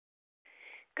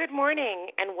Good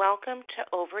morning and welcome to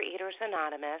Overeaters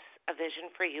Anonymous, a Vision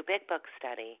for You Big Book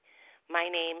study. My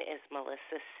name is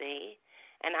Melissa C.,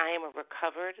 and I am a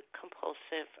recovered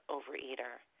compulsive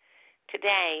overeater.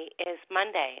 Today is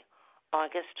Monday,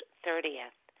 August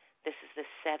 30th. This is the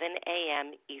 7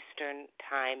 a.m. Eastern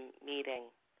Time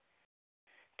meeting.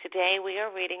 Today we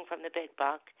are reading from the Big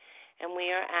Book, and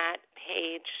we are at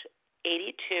page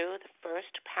 82, the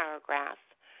first paragraph.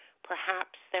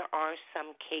 Perhaps there are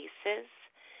some cases,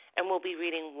 and we'll be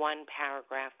reading one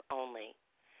paragraph only.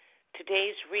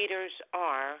 Today's readers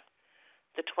are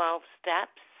the 12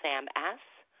 Steps, Sam S.,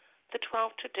 the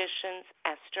 12 Traditions,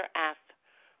 Esther F.,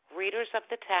 readers of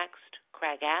the text,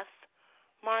 Craig F.,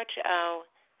 Marge O.,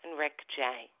 and Rick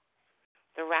J.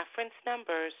 The reference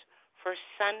numbers for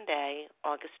Sunday,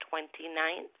 August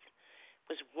 29th,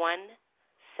 was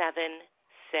 17651.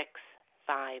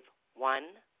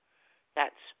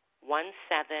 That's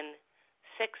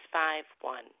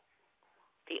 17651.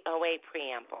 The OA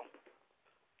Preamble.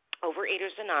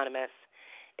 Overeaters Anonymous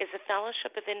is a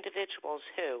fellowship of individuals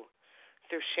who,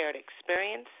 through shared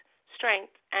experience,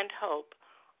 strength, and hope,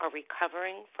 are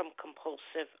recovering from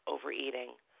compulsive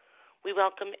overeating. We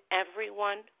welcome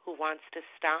everyone who wants to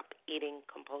stop eating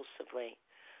compulsively.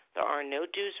 There are no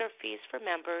dues or fees for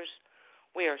members.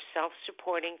 We are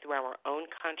self-supporting through our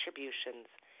own contributions,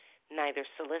 neither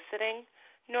soliciting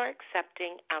nor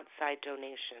accepting outside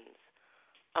donations.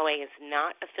 OA is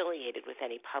not affiliated with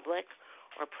any public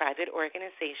or private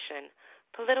organization,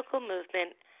 political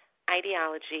movement,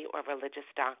 ideology, or religious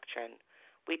doctrine.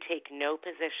 We take no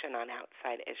position on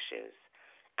outside issues.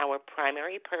 Our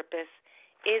primary purpose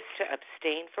is to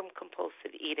abstain from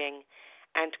compulsive eating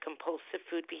and compulsive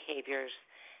food behaviors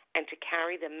and to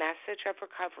carry the message of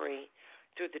recovery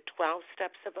through the 12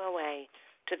 steps of OA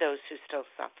to those who still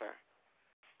suffer.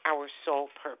 Our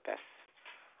sole purpose.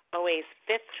 OA's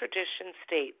fifth tradition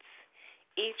states,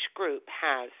 each group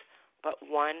has but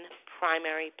one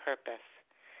primary purpose,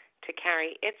 to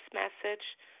carry its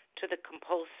message to the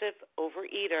compulsive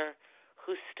overeater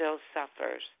who still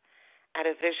suffers. At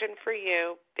A Vision for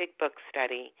You Big Book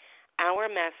study, our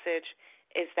message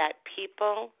is that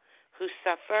people who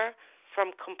suffer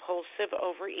from compulsive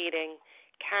overeating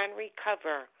can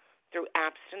recover through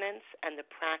abstinence and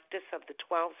the practice of the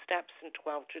 12 steps and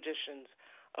 12 traditions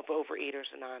of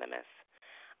Overeaters Anonymous.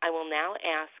 I will now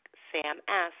ask Sam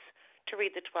S. to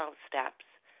read the 12 steps.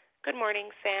 Good morning,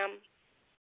 Sam.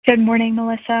 Good morning,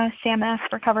 Melissa. Sam S.,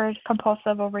 recovered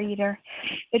compulsive overeater.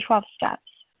 The 12 steps.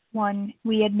 1.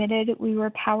 We admitted we were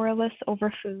powerless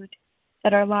over food,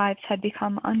 that our lives had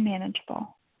become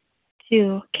unmanageable.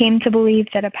 2. Came to believe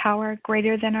that a power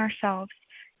greater than ourselves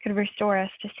could restore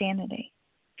us to sanity.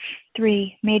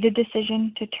 3. Made a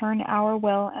decision to turn our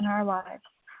will and our lives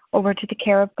over to the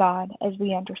care of God as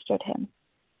we understood Him.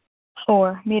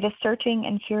 4. Made a searching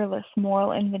and fearless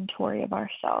moral inventory of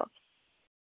ourselves.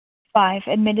 5.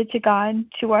 Admitted to God,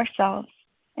 to ourselves,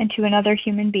 and to another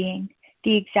human being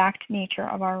the exact nature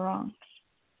of our wrongs.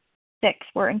 6.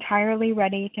 Were entirely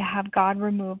ready to have God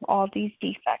remove all these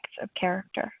defects of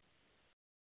character.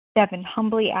 7.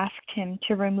 Humbly asked Him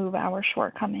to remove our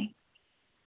shortcomings.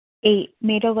 8.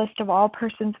 Made a list of all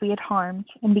persons we had harmed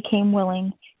and became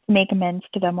willing to make amends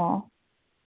to them all.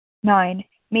 9.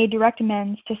 Made direct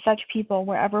amends to such people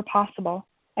wherever possible,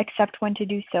 except when to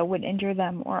do so would injure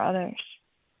them or others.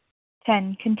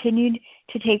 10. Continued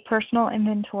to take personal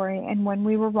inventory, and when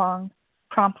we were wrong,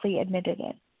 promptly admitted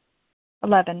it.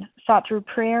 11. Sought through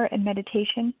prayer and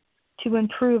meditation to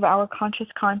improve our conscious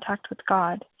contact with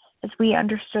God as we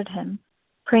understood Him,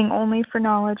 praying only for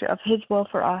knowledge of His will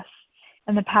for us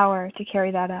and the power to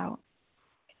carry that out.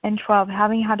 And 12.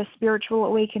 Having had a spiritual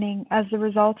awakening as the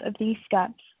result of these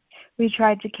steps, we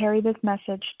tried to carry this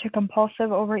message to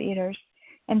compulsive overeaters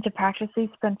and to practice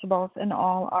these principles in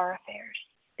all our affairs.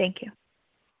 Thank you.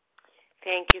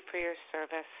 Thank you for your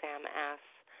service, Sam S.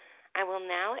 I will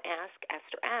now ask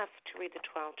Esther F. to read the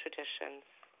 12 traditions.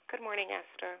 Good morning,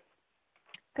 Esther.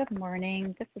 Good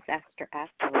morning. This is Esther F.,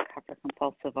 a recovered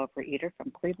compulsive overeater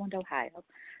from Cleveland, Ohio.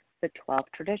 The 12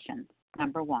 traditions.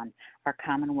 Number 1, our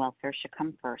common welfare should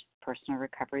come first. Personal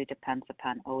recovery depends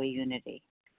upon OA unity.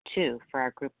 2, for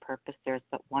our group purpose, there is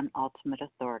but one ultimate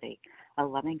authority, a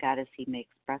loving God as He may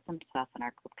express Himself in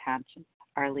our group conscience.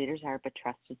 Our leaders are but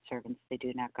trusted servants, they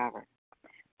do not govern.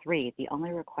 3, the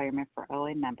only requirement for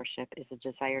OA membership is a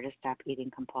desire to stop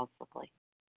eating compulsively.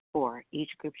 4,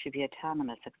 each group should be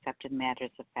autonomous except in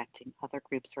matters affecting other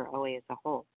groups or OA as a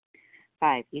whole.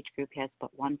 5, each group has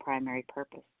but one primary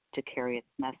purpose, to carry its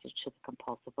message to the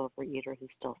compulsive overeater who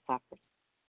still suffers.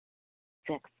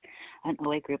 6. An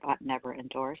OA group ought never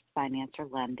endorse, finance, or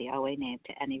lend the OA name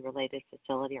to any related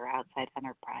facility or outside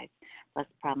enterprise, lest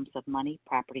problems of money,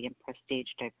 property, and prestige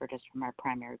divert us from our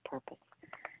primary purpose.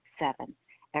 7.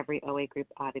 Every OA group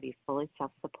ought to be fully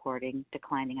self-supporting,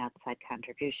 declining outside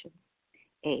contributions.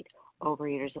 8.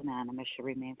 Overeaters Anonymous should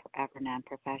remain forever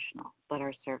non-professional, but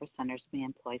our service centers may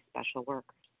employ special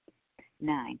workers.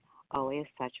 9. OA as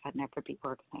such ought never be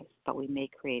organized, but we may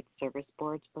create service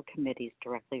boards or committees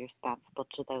directly responsible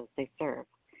to those they serve.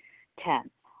 10.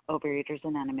 Overeaters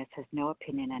Anonymous has no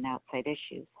opinion on outside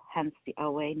issues, hence the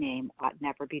OA name ought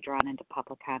never be drawn into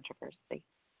public controversy.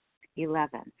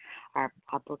 11. Our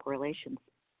public relations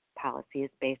policy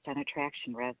is based on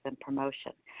attraction rather than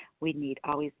promotion. We need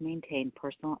always maintain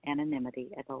personal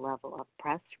anonymity at the level of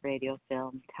press, radio,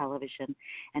 film, television,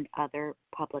 and other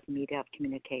public media of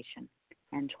communication.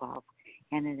 And 12.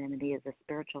 Anonymity is the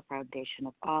spiritual foundation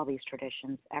of all these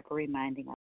traditions, ever reminding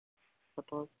us of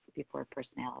principles before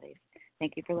personalities.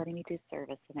 Thank you for letting me do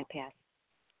service, and I pass.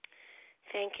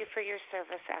 Thank you for your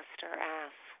service, Esther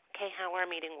F. Okay, how our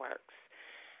meeting works.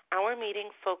 Our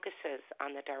meeting focuses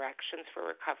on the directions for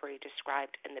recovery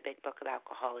described in the Big Book of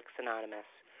Alcoholics Anonymous.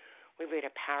 We read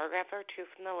a paragraph or two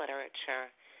from the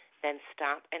literature, then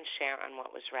stop and share on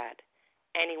what was read.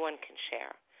 Anyone can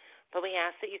share, but we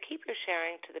ask that you keep your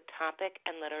sharing to the topic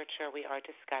and literature we are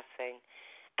discussing,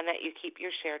 and that you keep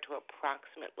your share to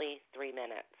approximately 3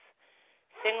 minutes.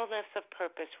 Singleness of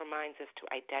purpose reminds us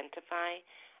to identify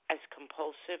as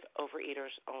compulsive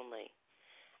overeaters only.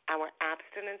 Our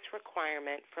abstinence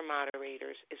requirement for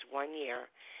moderators is 1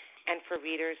 year, and for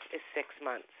readers is 6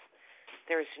 months.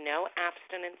 There is no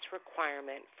abstinence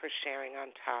requirement for sharing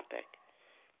on topic.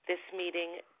 This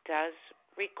meeting does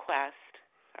request,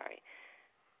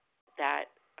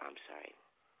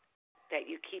 that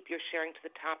you keep your sharing to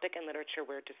the topic and literature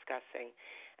we're discussing,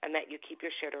 and that you keep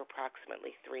your share to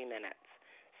approximately 3 minutes.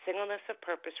 Singleness of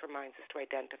purpose reminds us to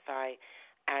identify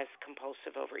as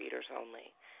compulsive overeaters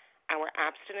only. Our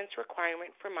abstinence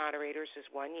requirement for moderators is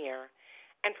 1 year,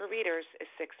 and for readers is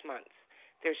 6 months.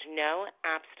 There's no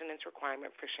abstinence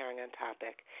requirement for sharing on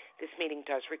topic. This meeting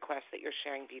does request that your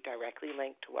sharing be directly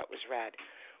linked to what was read.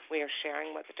 We are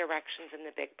sharing what the directions in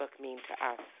the Big Book mean to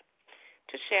us.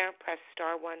 To share, press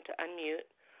star 1 to unmute.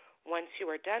 Once you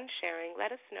are done sharing,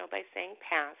 let us know by saying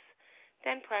pass,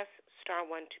 then press star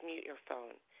 1 to mute your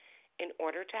phone. In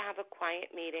order to have a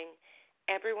quiet meeting,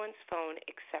 everyone's phone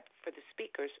except for the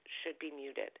speakers should be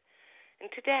muted. And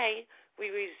today,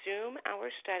 we resume our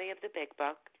study of the Big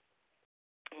Book.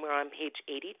 We're on page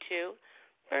 82,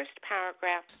 first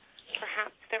paragraph.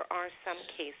 Perhaps there are some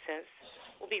cases.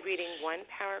 We'll be reading one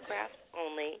paragraph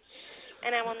only,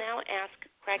 and I will now ask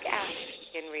Craig F. to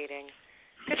begin reading.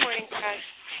 Good morning, Craig.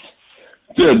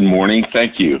 Good morning.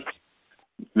 Thank you.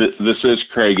 This is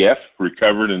Craig F.,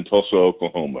 recovered in Tulsa,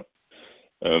 Oklahoma.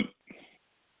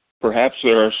 Perhaps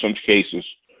there are some cases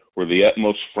where the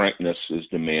utmost frankness is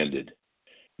demanded.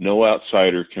 No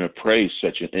outsider can appraise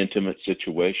such an intimate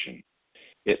situation.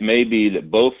 It may be that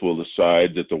both will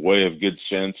decide that the way of good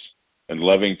sense and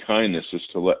loving kindness is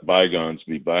to let bygones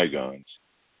be bygones.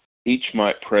 Each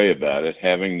might pray about it,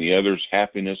 having the other's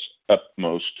happiness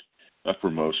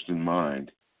uppermost in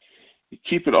mind.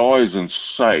 Keep it always in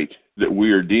sight that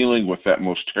we are dealing with that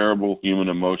most terrible human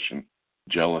emotion,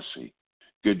 jealousy.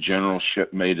 Good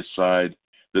generalship may decide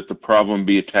that the problem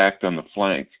be attacked on the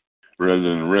flank rather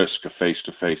than risk a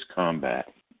face-to-face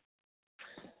combat.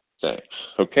 Thanks.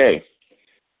 Okay.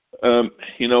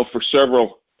 For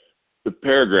several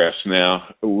paragraphs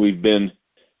now, we've been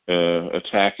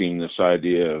attacking this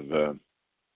idea of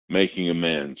making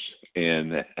amends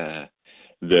and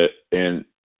the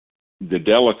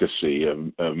delicacy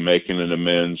of making an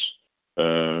amends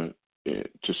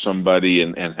to somebody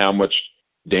and how much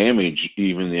damage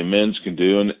even the amends can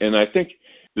do. And I think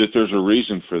that there's a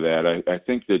reason for that. I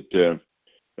think that,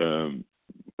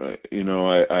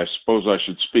 I suppose I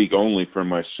should speak only for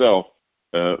myself,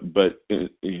 but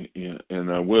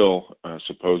I will, I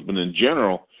suppose. But in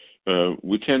general,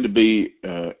 we tend to be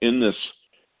in this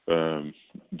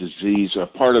disease. A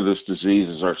part of this disease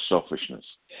is our selfishness.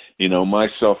 My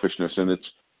selfishness, and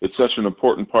it's such an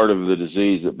important part of the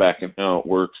disease that back in How It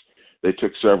Works, they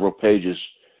took several pages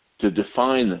to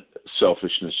define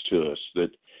selfishness to us.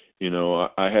 That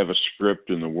I have a script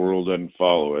and the world doesn't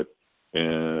follow it,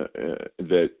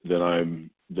 that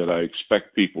I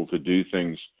expect people to do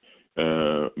things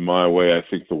my way. I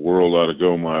think the world ought to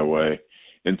go my way.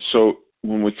 And so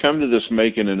when we come to this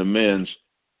making an amends,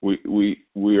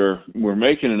 we're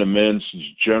making an amends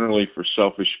generally for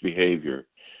selfish behavior.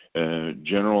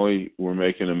 Generally, we're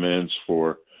making amends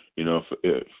for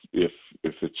if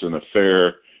it's an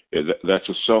affair, That's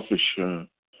a selfish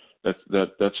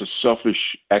that's a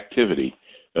selfish activity,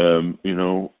 and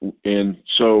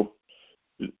so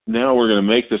now we're going to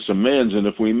make this amends, and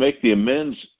if we make the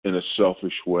amends in a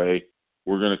selfish way,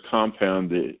 we're going to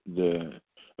compound the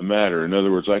matter. In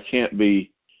other words, I can't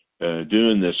be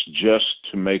doing this just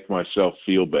to make myself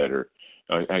feel better.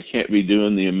 I can't be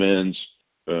doing the amends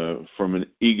from an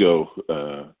ego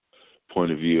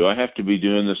point of view. I have to be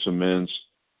doing this amends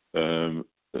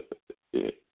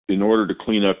in order to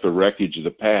clean up the wreckage of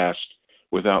the past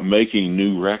without making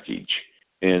new wreckage.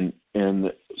 And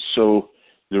so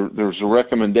there's a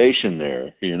recommendation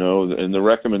there, and the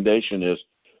recommendation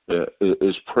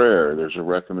is prayer. There's a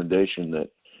recommendation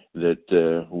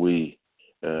that we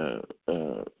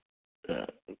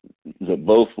that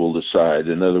both will decide.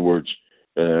 In other words,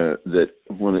 that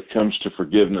when it comes to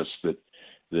forgiveness, that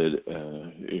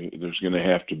there's going to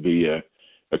have to be a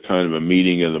kind of a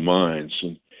meeting of the minds,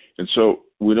 and so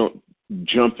we don't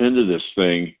jump into this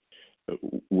thing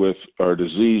with our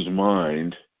diseased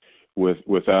mind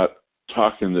without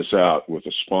talking this out with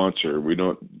a sponsor. We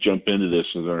don't jump into this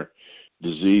with our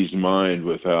diseased mind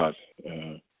without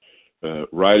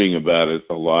writing about it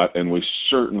a lot, and we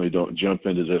certainly don't jump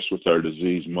into this with our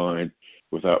diseased mind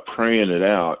without praying it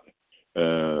out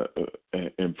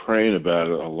and praying about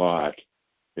it a lot.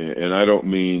 And I don't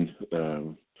mean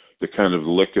the kind of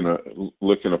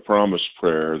licking a promise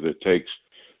prayer that takes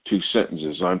 2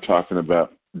 sentences. I'm talking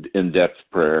about in-depth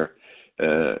prayer,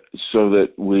 so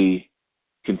that we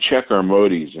can check our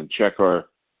motives and check our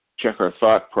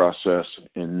thought process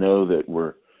and know that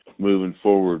we're moving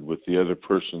forward with the other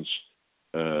person's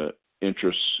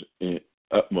interests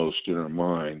upmost in our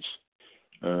minds.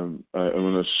 I'm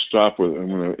going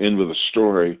to end with a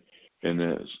story, and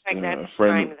a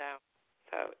friend.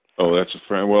 That's a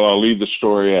friend. Well, I'll leave the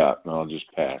story out, and I'll just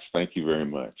pass. Thank you very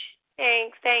much.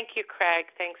 Thanks. Thank you, Craig.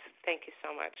 Thank you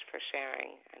so much for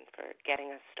sharing and for getting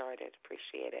us started.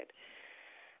 Appreciate it.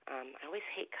 I always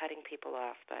hate cutting people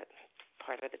off, but it's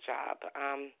part of the job.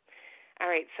 All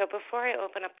right, so before I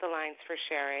open up the lines for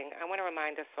sharing, I want to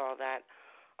remind us all that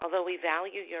although we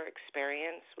value your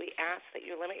experience, we ask that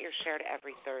you limit your share to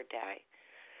every third day.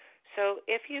 So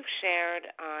if you've shared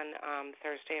on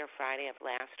Thursday or Friday of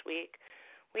last week,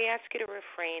 we ask you to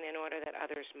refrain in order that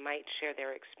others might share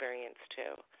their experience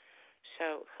too.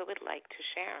 So who would like to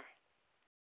share?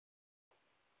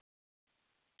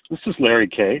 This is Larry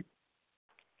K.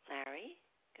 Larry,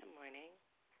 good morning.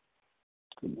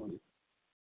 Good morning.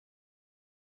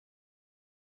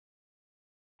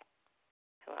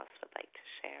 Who else would like to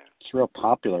share? It's a real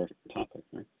popular topic,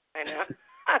 right? I know.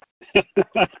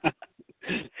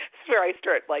 It's where I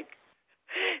start,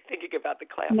 thinking about the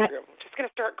classroom. I'm just going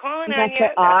to start calling on you.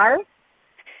 Nessa R.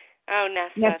 Oh,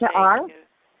 Nessa. Nessa R. You.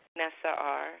 Nessa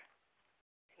R.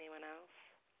 Anyone else?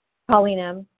 Colleen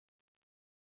M.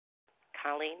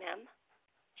 Colleen M.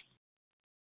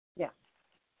 Yeah.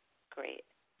 Great.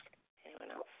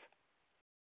 Anyone else?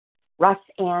 Russ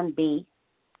Ann B.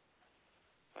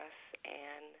 Russ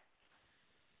Ann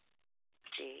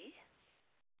B.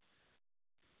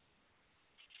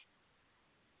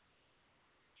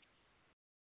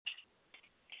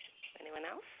 Anyone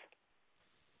else?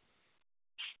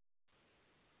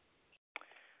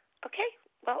 Okay.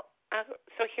 Well,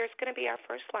 so here's going to be our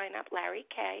first lineup: Larry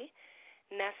K.,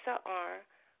 Nessa R.,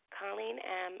 Colleen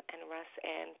M., and Russ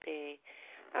Ann B.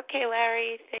 Okay,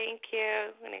 Larry, thank you.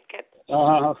 I'm going to get...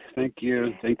 Thank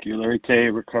you. Thank you, Larry K.,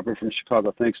 recovered from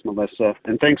Chicago. Thanks, Melissa.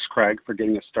 And thanks, Craig, for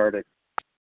getting us started.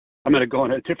 I'm going to go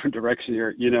in a different direction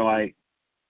here.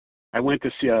 I went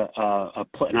to see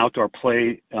an outdoor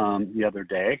play the other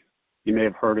day. You may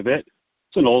have heard of it.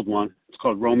 It's an old one. It's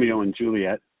called Romeo and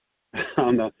Juliet.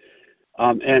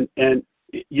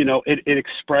 It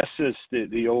expresses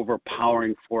the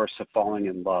overpowering force of falling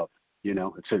in love.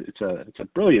 It's a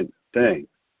brilliant thing.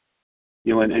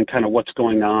 And kind of what's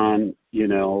going on,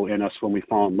 in us when we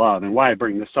fall in love. And why I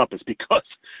bring this up is because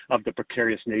of the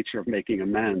precarious nature of making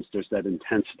amends. There's that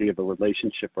intensity of a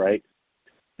relationship, right?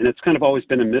 And it's kind of always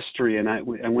been a mystery. And I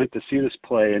went to see this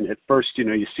play, and at first,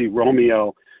 you see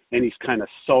Romeo, and he's kind of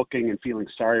sulking and feeling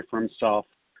sorry for himself.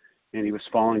 And he was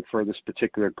falling for this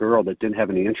particular girl that didn't have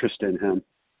any interest in him.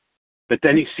 But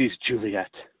then he sees Juliet,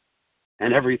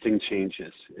 and everything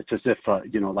changes. It's as if,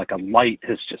 like a light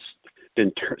has just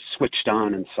been switched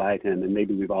on inside him, and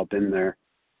maybe we've all been there.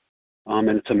 And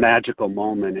it's a magical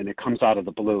moment, and it comes out of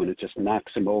the blue, and it just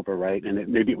knocks him over, right? And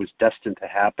maybe it was destined to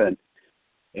happen.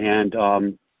 And,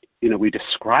 we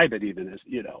describe it even as,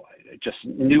 I just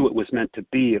knew it was meant to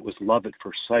be. It was love at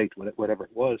first sight, whatever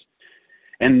it was.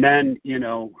 And then,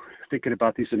 thinking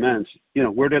about these amends,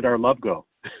 where did our love go?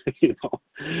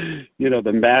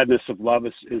 The madness of love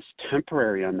is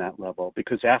temporary on that level,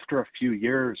 because after a few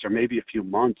years or maybe a few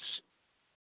months,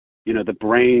 the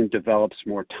brain develops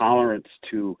more tolerance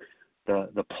to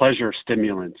the pleasure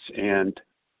stimulants, and,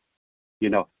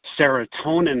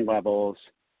 serotonin levels,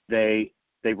 they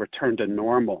return to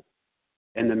normal,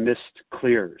 and the mist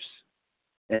clears.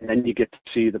 And then you get to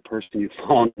see the person you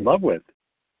fall in love with.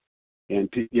 And,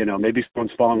 maybe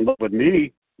someone's fallen in love with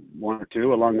me, one or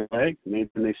two along the way, maybe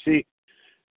they see,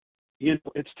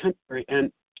 it's temporary.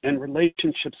 And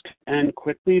relationships can end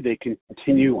quickly. They can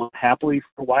continue unhappily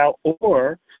for a while,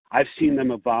 or I've seen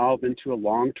them evolve into a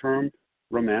long-term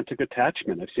romantic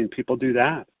attachment. I've seen people do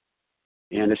that.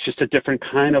 And it's just a different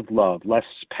kind of love, less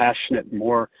passionate,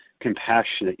 more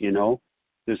compassionate,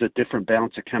 There's a different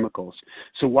balance of chemicals.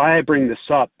 So why I bring this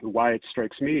up, why it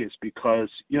strikes me, is because,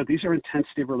 these are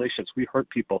intensity relationships. We hurt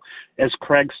people. As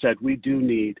Craig said, we do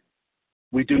need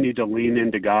to lean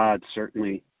into God,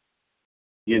 certainly.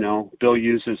 Bill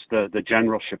uses the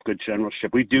generalship, good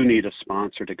generalship. We do need a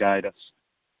sponsor to guide us.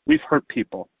 We've hurt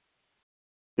people.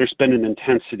 There's been an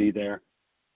intensity there.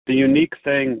 The unique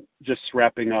thing, just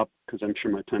wrapping up, because I'm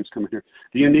sure my time's coming here,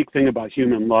 the unique thing about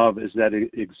human love is that it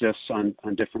exists on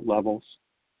different levels.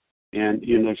 And,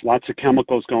 there's lots of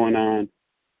chemicals going on.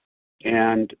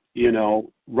 And,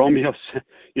 Romeo said,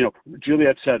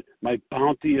 Juliet said, my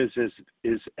bounty is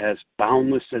as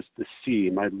boundless as the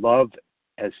sea, my love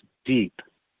as deep.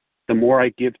 The more I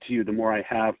give to you, the more I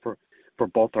have for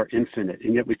both are infinite.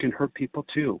 And yet we can hurt people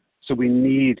too. So we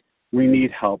need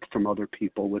help from other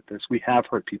people with this. We have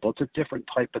hurt people. It's a different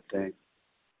type of thing.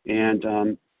 And,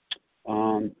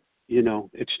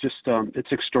 it's just,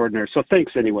 it's extraordinary. So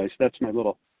thanks anyways. That's my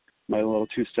little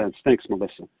 2 cents. Thanks,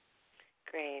 Melissa.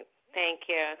 Great. Thank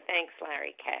you. Thanks,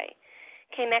 Larry K.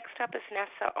 Okay, next up is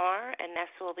Nessa R., and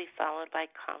Nessa will be followed by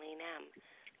Colleen M.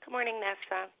 Good morning,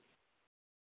 Nessa.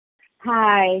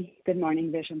 Hi. Good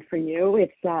morning, Vision for You.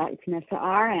 It's Nessa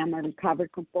R. I am a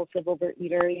recovered compulsive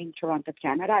overeater in Toronto,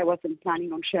 Canada. I wasn't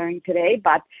planning on sharing today,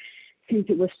 but since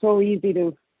it was so easy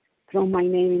to throw my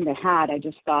name in the hat, I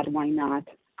just thought, why not?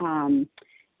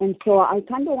 And so I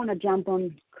kind of want to jump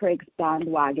on Craig's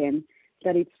bandwagon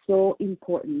that it's so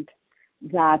important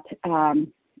that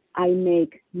I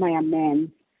make my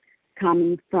amends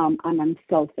coming from an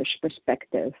unselfish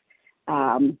perspective.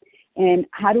 And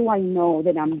how do I know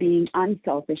that I'm being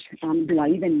unselfish? Do I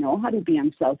even know how to be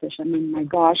unselfish? I mean, my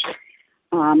gosh,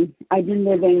 I've been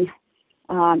living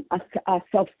a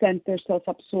self-centered,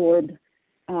 self-absorbed,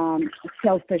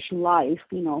 selfish life,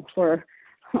 for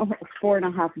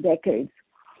 4.5 decades.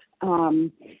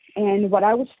 And what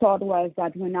I was taught was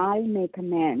that when I make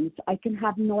amends, I can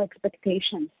have no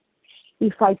expectations.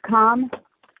 If I come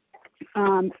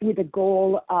with the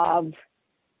goal of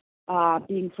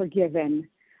being forgiven,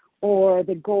 or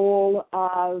the goal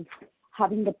of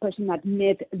having the person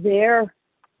admit their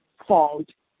fault,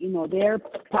 their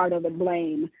part of the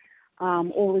blame,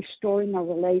 or restoring a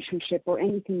relationship or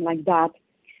anything like that,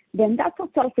 then that's a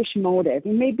selfish motive.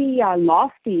 It may be a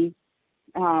lofty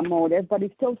motive, but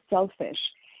it's still selfish.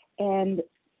 And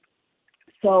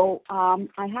so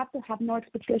I have to have no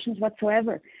expectations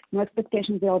whatsoever. No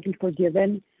expectations that I'll be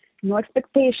forgiven. No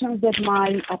expectations that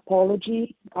my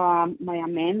apology, my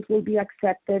amends will be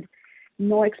accepted.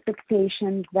 No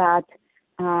expectations that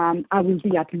I will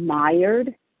be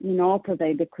admired, for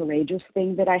the courageous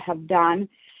thing that I have done.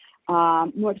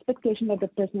 No expectation that the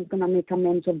person is going to make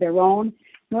amends of their own.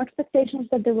 No expectations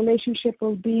that the relationship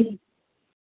will be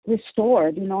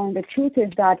restored, And the truth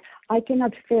is that I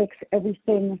cannot fix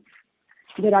everything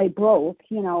that I broke,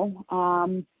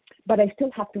 but I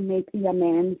still have to make the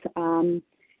amends.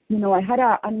 I had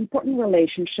an important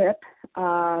relationship,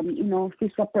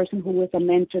 she's a person who was a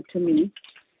mentor to me,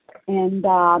 and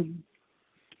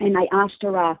I asked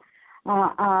her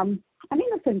an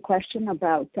innocent question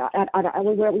about,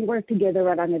 we were together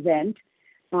at an event,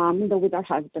 with our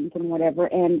husbands and whatever,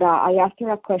 and I asked her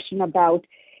a question about,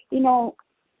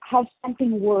 how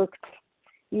something worked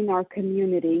in our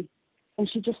community, and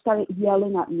she just started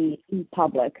yelling at me in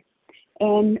public.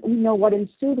 And, what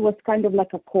ensued was kind of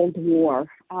like a Cold War.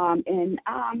 I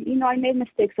made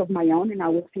mistakes of my own, and I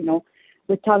was,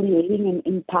 retaliating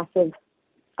in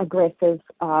passive-aggressive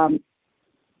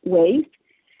ways.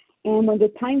 And when the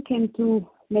time came to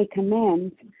make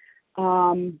amends,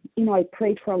 I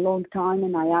prayed for a long time,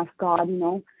 and I asked God,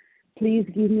 please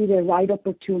give me the right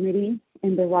opportunity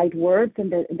and the right words,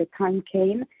 and the time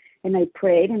came, and I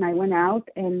prayed, and I went out,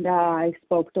 and I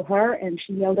spoke to her, and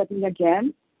she yelled at me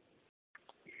again.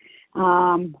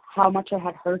 How much I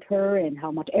had hurt her and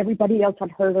how much everybody else had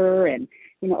hurt her, and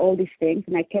all these things.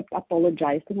 And I kept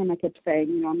apologizing, and I kept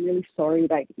saying, I'm really sorry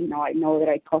that, I know that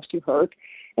I caused you hurt.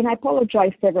 And I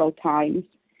apologized several times.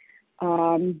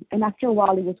 And after a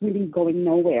while, it was really going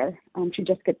nowhere. She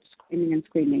just kept screaming and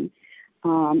screaming.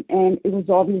 And it was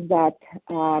obvious that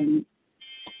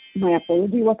my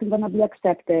apology wasn't going to be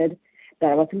accepted,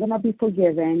 that I wasn't going to be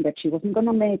forgiven, that she wasn't going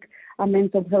to make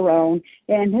amends of her own,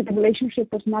 and the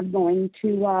relationship was not going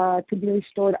to be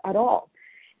restored at all.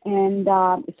 And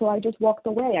so I just walked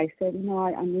away. I said,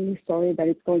 I'm really sorry that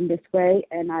it's going this way,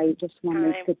 and I just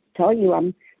wanted to tell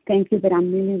you, thank you, but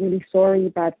I'm really, really sorry,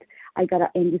 but I got to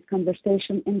end this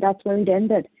conversation. And that's where it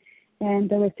ended. And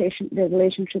the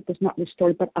relationship was not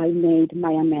restored, but I made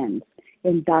my amends.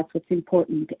 And that's what's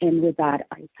important. And with that,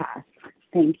 I pass.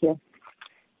 Thank you.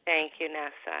 Thank you,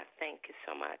 Nessa. Thank you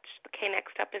so much. Okay,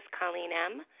 next up is Colleen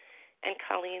M. And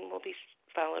Colleen will be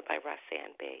followed by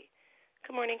Roxanne B.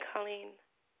 Good morning, Colleen.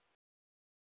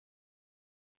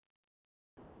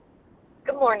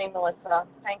 Good morning, Melissa.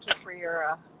 Thank you for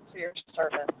your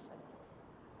service.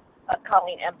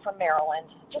 Colleen M. from Maryland.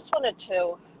 Just wanted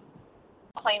to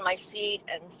claim my seat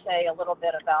and say a little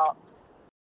bit about,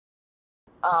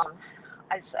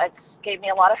 it gave me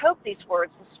a lot of hope, these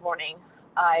words this morning.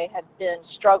 I had been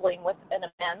struggling with an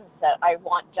amends that I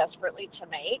want desperately to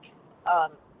make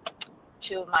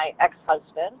to my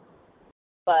ex-husband,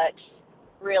 but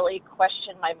really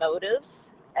question my motives,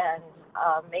 and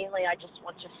mainly I just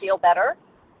want to feel better.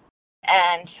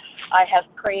 And I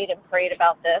have prayed and prayed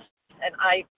about this, and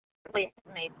I really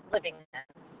made living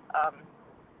amends.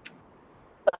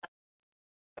 But I'm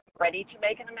ready to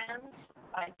make an amends.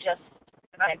 I've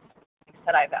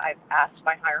asked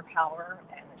my higher power,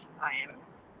 and I am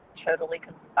totally,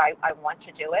 I want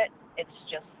to do it.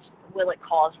 It's just, will it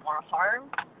cause more harm?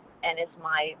 And is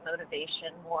my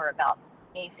motivation more about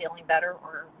me feeling better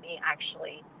or me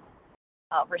actually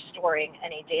restoring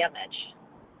any damage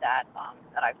that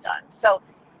I've done? So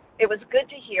it was good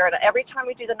to hear it. Every time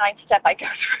we do the 9th step, I go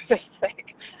through this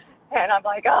thing, and I'm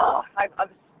like, I'm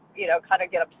kind of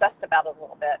get obsessed about it a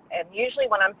little bit. And usually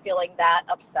when I'm feeling that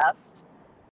obsessed,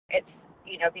 it's,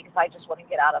 because I just want to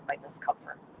get out of my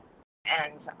discomfort.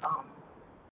 And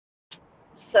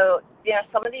so,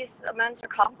 some of these amends are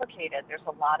complicated. There's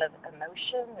a lot of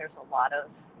emotion. There's a lot of,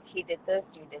 he did this,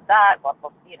 you did that,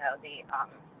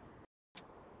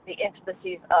 the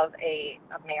intricacies of a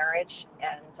marriage,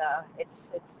 and it's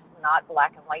not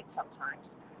black and white sometimes.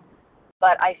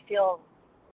 But I feel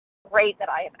great that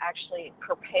I am actually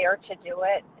prepared to do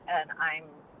it, and I'm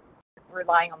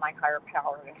relying on my higher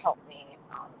power to help me,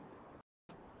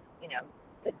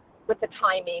 with the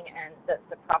timing and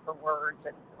the proper words.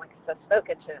 And like I said, I've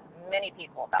spoken to many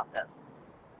people about this.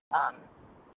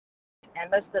 And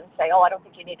most of them say, I don't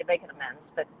think you need to make an amends,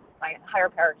 but my higher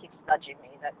power keeps nudging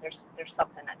me that there's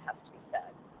something that has to be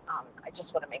said. I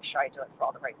just want to make sure I do it for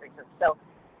all the right reasons. So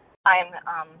I'm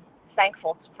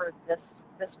thankful for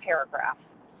this paragraph.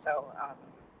 So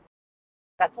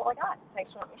that's all I got.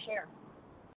 Thanks for letting me share.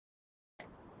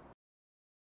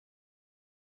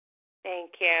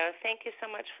 Thank you. Thank you so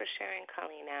much for sharing,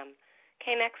 Colleen M.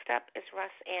 Okay, next up is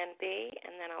Russ Ann B.,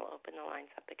 and then I'll open the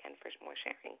lines up again for more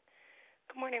sharing.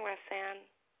 Good morning, Russ Ann.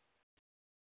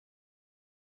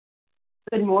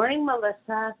 Good morning,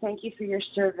 Melissa. Thank you for your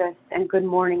service, and good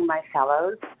morning, my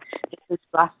fellows. This is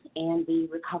Russ Ann B.,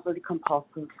 recovered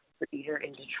compulsive overeater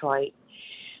in Detroit.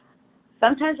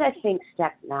 Sometimes I think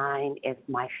step 9 is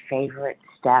my favorite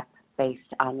step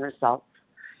based on results.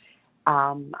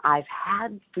 I've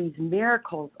had these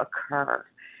miracles occur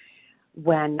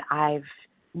when I've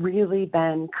really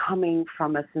been coming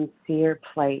from a sincere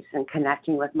place and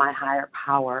connecting with my higher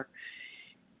power.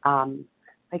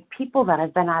 Like people that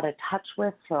I've been out of touch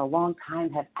with for a long time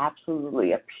have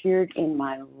absolutely appeared in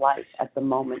my life at the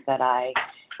moment that I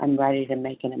am ready to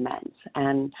make an amends.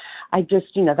 And I just,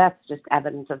 that's just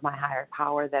evidence of my higher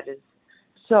power that is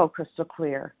so crystal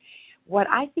clear. What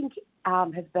I think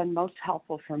has been most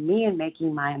helpful for me in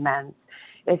making my amends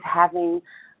is having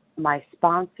my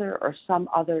sponsor or some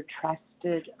other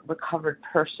trusted recovered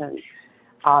person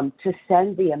to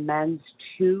send the amends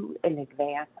to in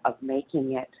advance of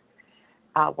making it.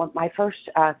 When my first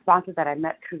sponsor that I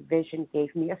met through Vision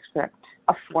gave me a script,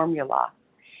 a formula,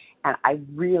 and I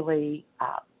really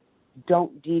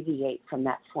don't deviate from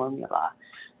that formula.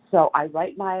 So I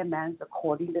write my amends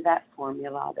according to that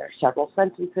formula. There are several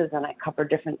sentences, and I cover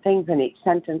different things in each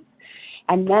sentence.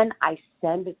 And then I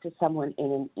send it to someone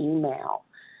in an email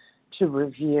to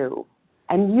review.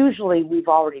 And usually we've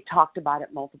already talked about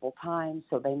it multiple times,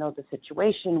 so they know the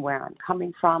situation, where I'm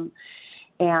coming from.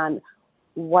 And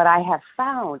what I have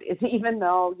found is even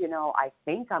though, I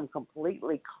think I'm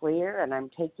completely clear and I'm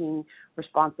taking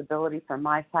responsibility for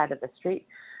my side of the street,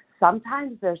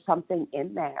 sometimes there's something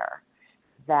in there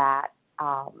that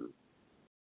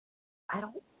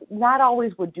not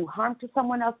always would do harm to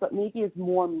someone else, but maybe is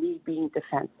more me being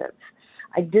defensive.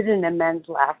 I did an amends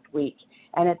last week,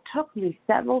 and it took me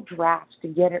several drafts to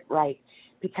get it right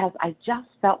because I just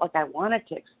felt like I wanted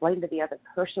to explain to the other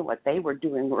person what they were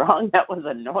doing wrong that was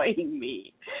annoying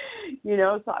me.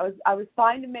 So I was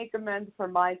fine to make amends for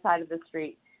my side of the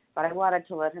street, but I wanted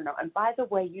to let her know. And by the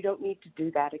way, you don't need to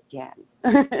do that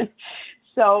again.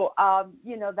 So,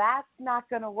 that's not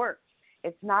going to work.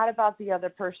 It's not about the other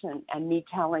person and me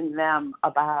telling them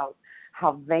about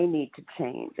how they need to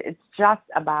change. It's just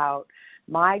about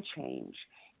my change.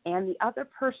 And the other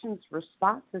person's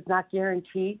response is not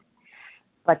guaranteed.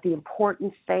 But the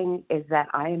important thing is that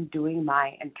I am doing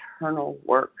my internal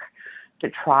work to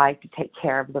try to take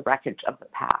care of the wreckage of the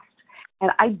past.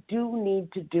 And I do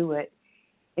need to do it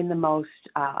in the most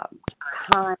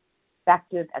kind,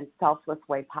 effective, and selfless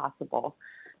way possible.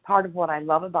 Part of what I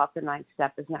love about the ninth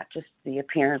step is not just the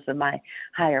appearance of my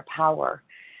higher power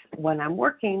when I'm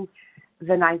working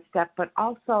the ninth step, but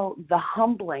also the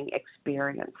humbling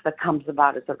experience that comes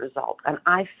about as a result. And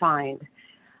I find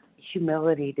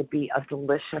humility to be a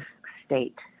delicious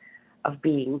state of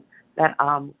being that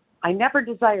I never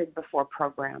desired before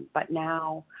program, but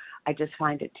now I just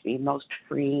find it to be most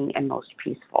freeing and most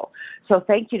peaceful. So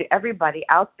thank you to everybody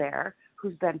out there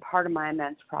who's been part of my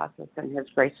amends process and has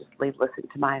graciously listened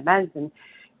to my amends and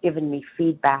given me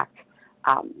feedback.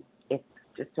 It's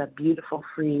just a beautiful,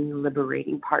 freeing,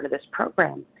 liberating part of this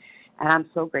program, and I'm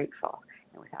so grateful.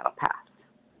 And with that, I'll pass.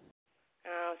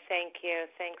 Oh, thank you.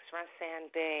 Thanks, Roxanne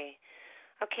B.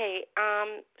 Okay,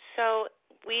 so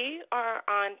we are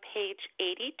on page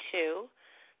 82,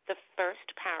 the first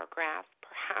paragraph.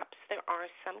 Perhaps there are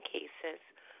some cases.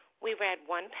 We read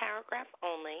one paragraph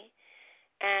only,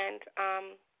 and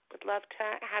would love to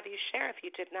have you share if you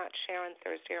did not share on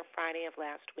Thursday or Friday of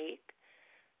last week.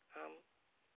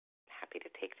 Happy to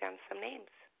take down some names.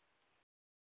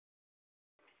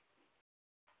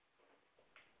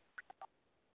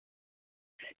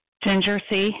 Ginger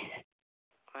C.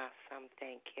 Awesome,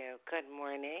 thank you. Good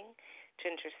morning.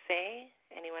 Ginger C.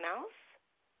 Anyone else?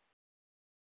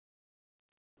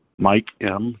 Mike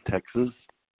M., Texas.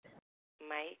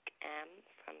 Mike M.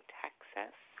 from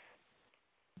Texas.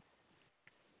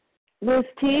 Liz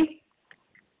T.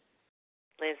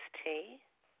 Liz T.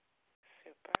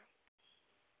 Super.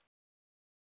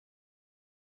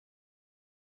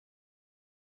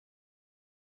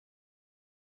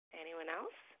 Anyone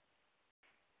else?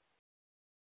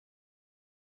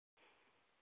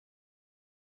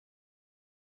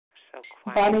 So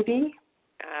quiet. Bonnie B.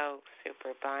 Oh,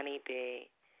 super. Bonnie B.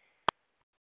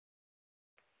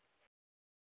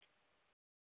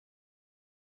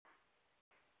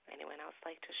 Anyone else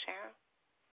like to share?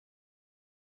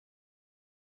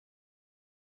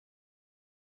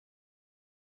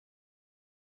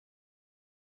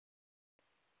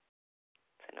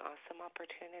 It's an awesome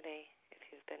opportunity. If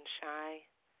you've been shy,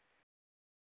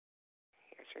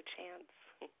 here's your chance.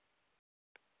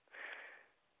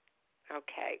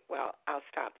 Okay, well, I'll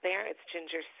stop there. It's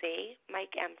Ginger C.,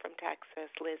 Mike M. from Texas,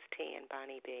 Liz T., and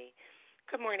Bonnie B.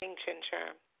 Good morning,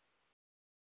 Ginger.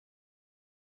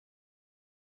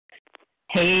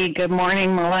 Hey, good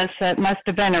morning, Melissa. It must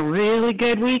have been a really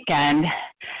good weekend.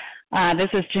 This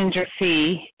is Ginger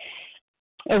C.,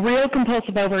 a real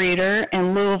compulsive overeater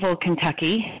in Louisville,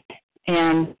 Kentucky.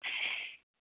 And,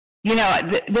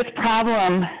 this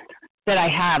problem that I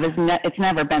have, it's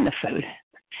never been the food.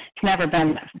 It's never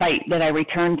been the fight that I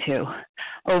return to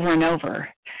over and over.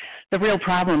 The real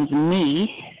problem's me,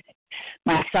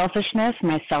 my selfishness,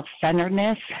 my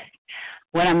self-centeredness,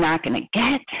 what I'm not going to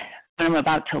get, what I'm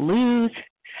about to lose,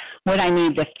 what I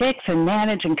need to fix and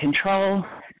manage and control.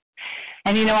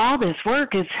 And, all this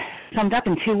work is summed up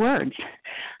in 2 words: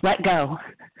 let go.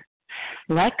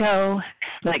 Let go,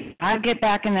 let God get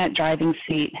back in that driving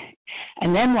seat,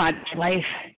 and then watch life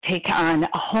take on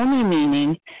a whole new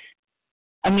meaning,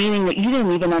 a meaning that you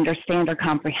didn't even understand or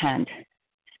comprehend.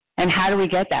 And how do we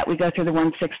get that? We go through the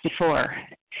 164.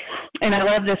 And I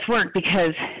love this work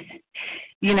because,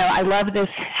 I love this,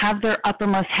 have their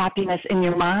uppermost happiness in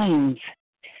your minds.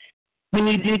 When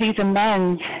you do these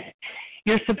amends,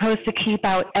 you're supposed to keep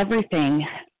out everything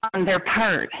on their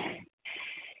part.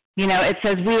 It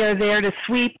says we are there to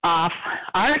sweep off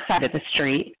our side of the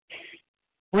street,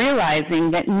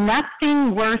 realizing that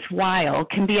nothing worthwhile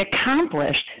can be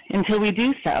accomplished until we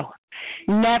do so.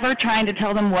 Never trying to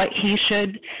tell them what he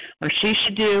should or she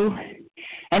should do,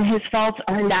 and his faults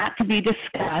are not to be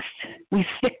discussed. We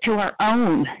stick to our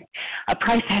own. A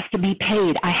price has to be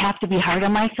paid. I have to be hard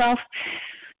on myself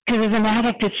because as an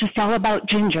addict, it's just all about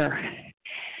ginger.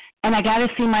 And I got to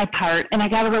see my part, and I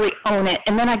got to really own it,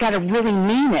 and then I got to really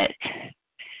mean it.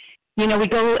 You know, we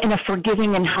go in a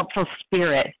forgiving and helpful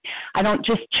spirit. I don't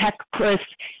just checklist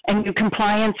and do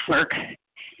compliance work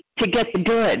to get the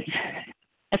goods.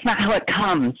 That's not how it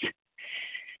comes.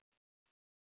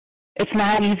 It's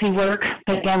not easy work,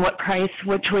 but again, what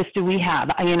choice do we have?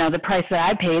 The price that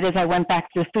I paid is I went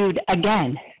back to the food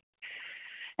again.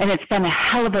 And it's been a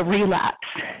hell of a relapse.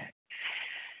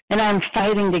 And I'm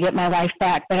fighting to get my life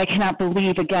back, but I cannot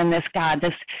believe, again, this God,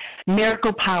 this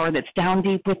miracle power that's down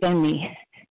deep within me,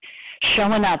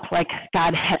 showing up like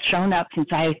God has shown up since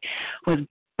I was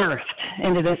birthed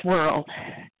into this world.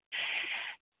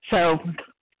 So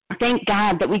thank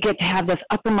God that we get to have this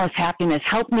uppermost happiness.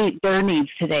 Help meet their needs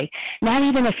today. Not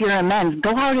even if you're a men's.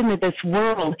 Go out into this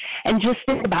world and just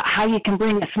think about how you can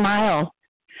bring a smile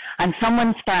on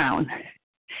someone's frown.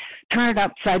 Turn it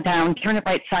upside down. Turn it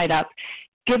right side up.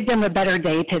 Give them a better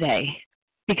day today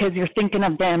because you're thinking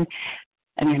of them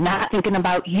and you're not thinking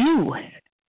about you.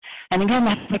 And again,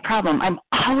 that's my problem. I'm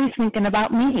always thinking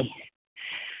about me.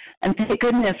 And thank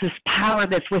goodness this power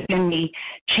that's within me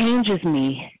changes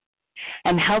me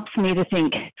and helps me to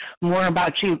think more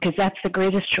about you because that's the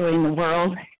greatest joy in the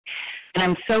world. And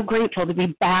I'm so grateful to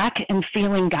be back and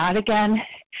feeling God again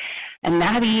and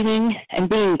not eating and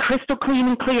being crystal clean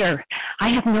and clear. I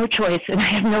have no choice and I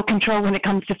have no control when it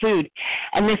comes to food.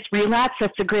 And this relapse,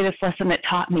 that's the greatest lesson it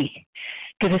taught me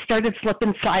because I started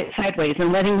slipping sideways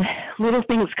and letting little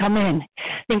things come in,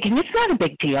 thinking it's not a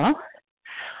big deal.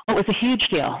 Well, it was a huge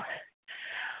deal.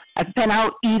 I've been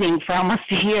out eating for almost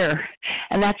a year,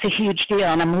 and that's a huge deal,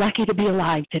 and I'm lucky to be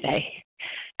alive today.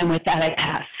 And with that, I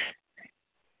pass.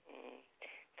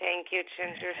 Thank you,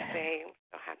 Ginger C.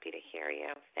 So happy to hear you.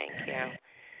 Thank you.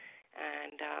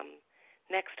 And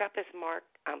next up is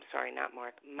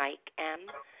Mike M.,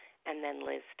 and then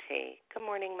Liz T. Good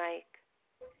morning, Mike.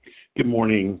 Good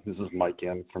morning. This is Mike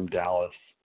M. from Dallas.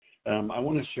 I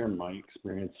want to share my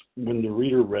experience. When the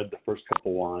reader read the first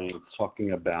couple lines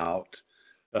talking about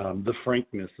the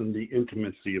frankness and the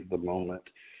intimacy of the moment,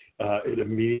 it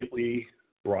immediately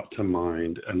brought to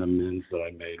mind an amends that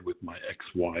I made with my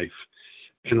ex-wife.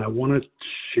 And I want to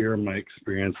share my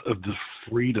experience of the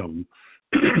freedom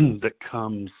that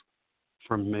comes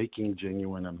from making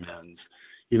genuine amends.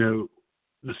 You know,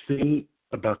 the thing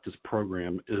about this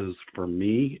program is, for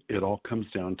me, it all comes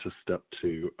down to step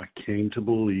 2. I came to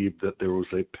believe that there was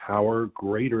a power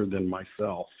greater than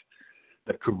myself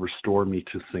that could restore me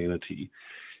to sanity.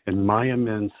 And my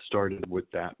amends started with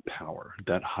that power,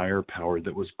 that higher power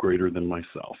that was greater than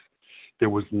myself. There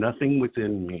was nothing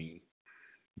within me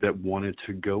that wanted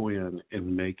to go in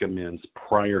and make amends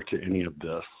prior to any of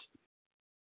this,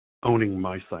 owning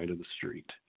my side of the street.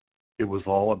 It was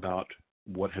all about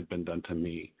what had been done to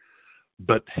me.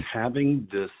 But having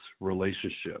this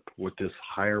relationship with this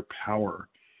higher power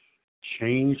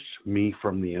changed me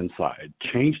from the inside,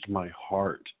 changed my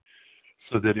heart,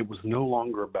 so that it was no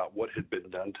longer about what had been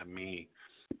done to me,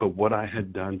 but what I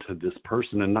had done to this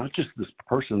person, and not just this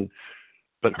person,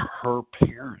 but her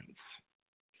parents.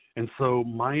 And so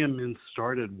my amends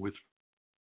started with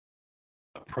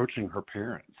approaching her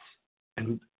parents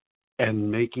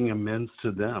and making amends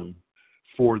to them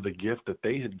for the gift that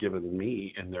they had given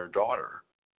me and their daughter.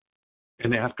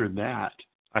 And after that,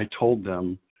 I told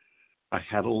them I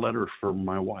had a letter for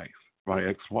my wife, my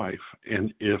ex-wife,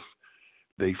 and if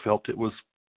they felt it was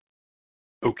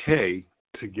okay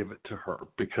to give it to her,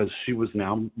 because she was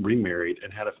now remarried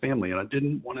and had a family, and I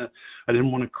didn't want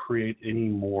to create any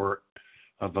more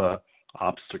of a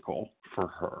obstacle for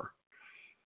her.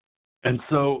 And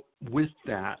so with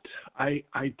that, I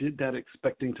did that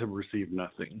expecting to receive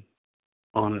nothing.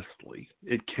 Honestly,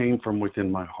 it came from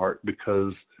within my heart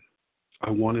because I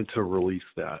wanted to release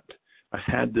that. I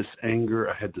had this anger,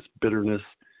 I had this bitterness,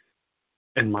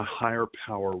 and my higher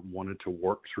power wanted to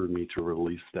work through me to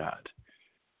release that.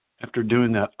 After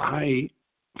doing that, I,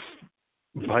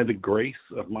 by the grace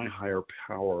of my higher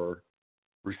power,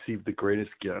 received the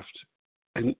greatest gift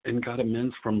and got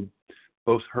amends from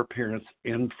both her parents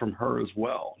and from her as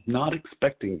well, not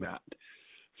expecting that.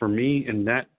 For me, in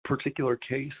that particular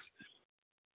case,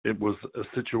 it was a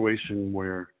situation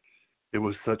where it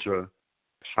was such a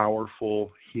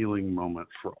powerful healing moment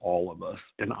for all of us.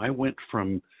 And I went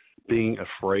from being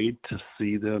afraid to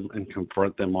see them and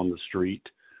confront them on the street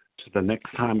to the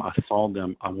next time I saw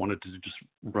them, I wanted to just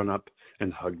run up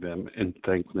and hug them and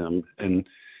thank them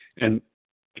and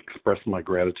express my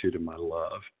gratitude and my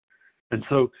love. And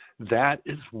so that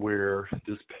is where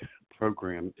this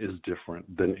program is different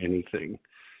than anything.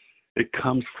 It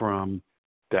comes from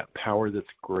that power that's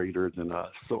greater than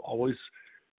us. So always,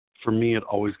 for me, it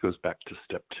always goes back to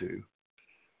step 2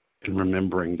 and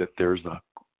remembering that there's a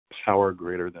power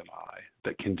greater than I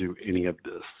that can do any of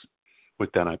this.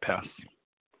 With that, I pass.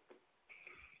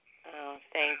 Oh,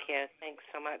 thank you. Thanks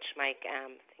so much, Mike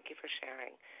M. Thank you for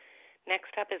sharing.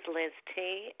 Next up is Liz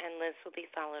T., and Liz will be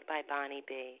followed by Bonnie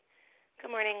B.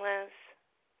 Good morning, Liz.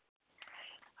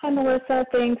 Hi, Melissa.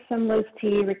 Thanks. I'm Liz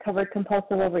T., recovered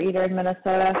compulsive overeater in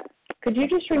Minnesota. Could you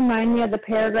just remind me of the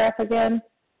paragraph again?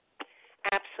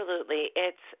 Absolutely.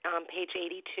 It's page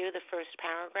 82, the first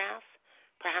paragraph.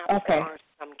 Perhaps there are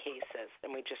some cases,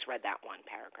 and we just read that one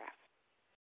paragraph.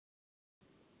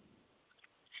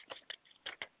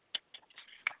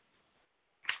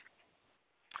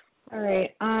 All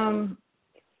right.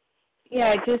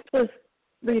 I just was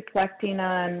reflecting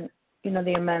on,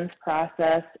 the amends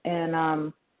process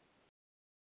and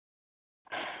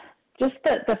just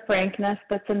the frankness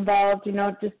that's involved,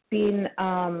 just being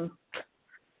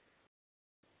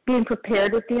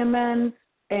prepared with the amends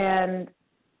and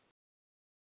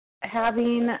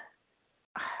having,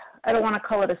 I don't want to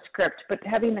call it a script, but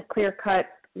having a clear cut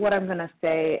what I'm going to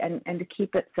say and to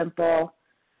keep it simple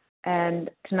and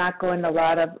to not go into a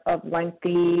lot of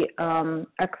lengthy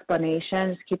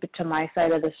explanations, keep it to my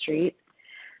side of the street.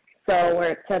 So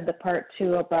where it said the part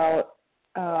 2 about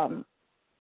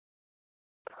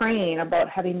praying, about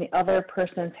having the other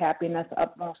person's happiness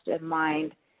upmost in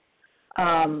mind,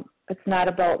 it's not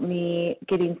about me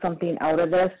getting something out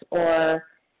of this or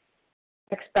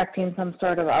expecting some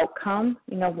sort of outcome,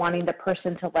 wanting the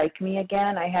person to like me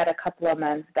again. I had a couple of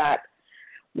amends that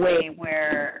way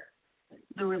where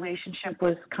the relationship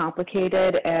was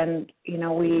complicated and,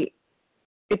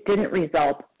 it didn't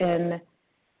result in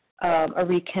a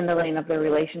rekindling of the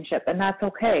relationship. And that's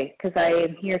okay, because I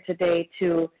am here today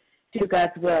to do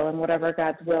God's will, and whatever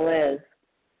God's will is,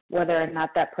 whether or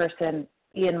not that person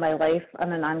be in my life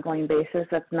on an ongoing basis,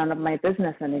 that's none of my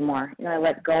business anymore. I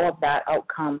let go of that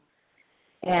outcome.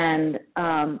 And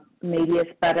maybe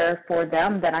it's better for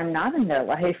them that I'm not in their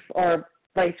life or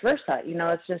vice versa.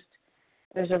 It's just,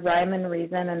 there's a rhyme and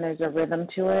reason and there's a rhythm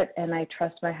to it. And I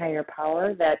trust my higher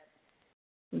power that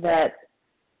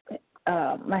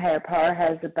my higher power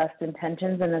has the best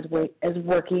intentions and is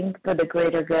working for the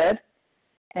greater good.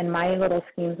 And my little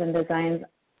schemes and designs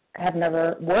have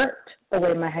never worked the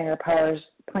way my higher power's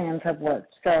plans have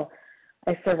worked. So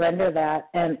I surrender that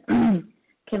and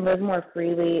can live more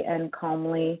freely and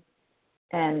calmly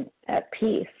and at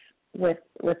peace with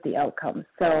the outcome.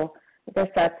 So I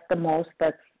guess that's the most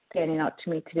that's standing out to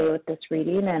me today with this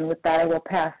reading. And with that, I will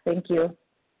pass. Thank you.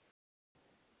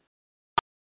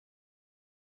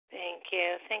 Thank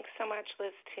you. Thanks so much,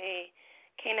 Liz T.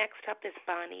 Okay, next up is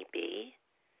Bonnie B.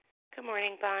 Good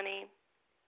morning, Bonnie.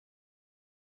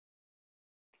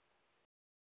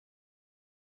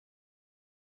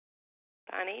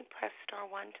 Bonnie, press star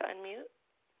 1 to unmute.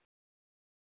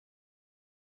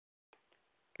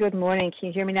 Good morning. Can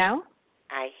you hear me now?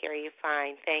 I hear you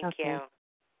fine. Thank you.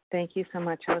 Thank you so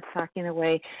much. I was talking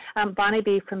away. Bonnie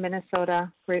B. from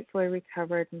Minnesota, gratefully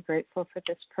recovered and grateful for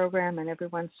this program and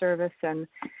everyone's service and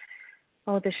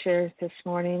the shares this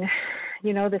morning.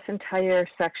 This entire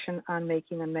section on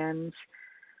making amends,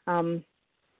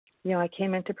 I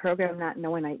came into program not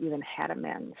knowing I even had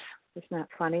amends. Isn't that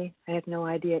funny? I had no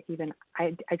idea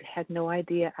I had no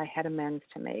idea I had amends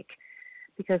to make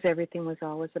because everything was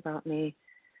always about me.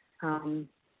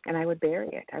 And I would bury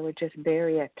it. I would just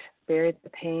bury it, bury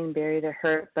the pain, bury the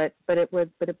hurt, but it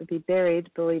would be buried,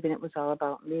 believing it was all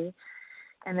about me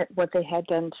and that what they had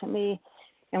done to me.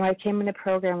 And when I came into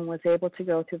program and was able to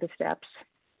go through the steps,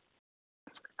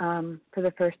 for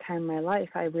the first time in my life,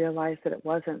 I realized that it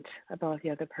wasn't about the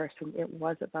other person. It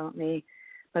was about me,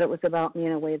 but it was about me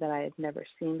in a way that I had never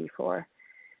seen before.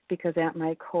 Because at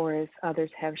my core, as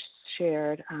others have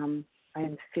shared, I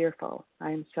am fearful,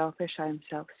 I am selfish, I am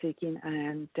self-seeking, and I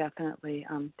am definitely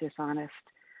dishonest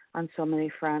on so many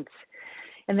fronts.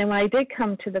 And then when I did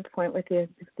come to the point with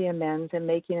the amends and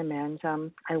making amends,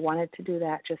 I wanted to do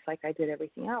that just like I did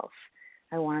everything else.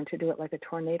 I wanted to do it like a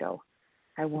tornado.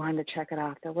 I wanted to check it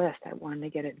off the list. I wanted to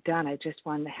get it done. I just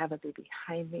wanted to have it be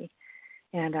behind me.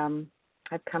 And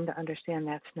I've come to understand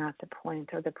that's not the point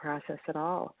of the process at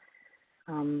all.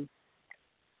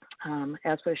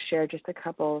 As was shared just a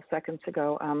couple seconds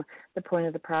ago, the point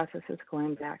of the process is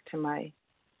going back to my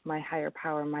higher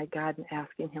power, my God, and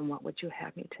asking him, what would you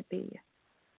have me to be?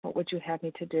 What would you have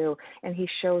me to do? And he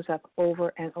shows up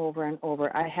over and over and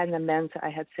over. I had an amends I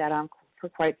had sat on for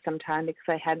quite some time because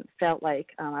I hadn't felt like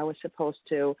I was supposed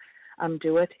to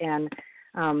undo it. And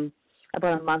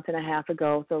about a month and a half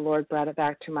ago, the Lord brought it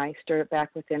back to stirred it back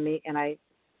within me, and I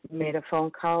made a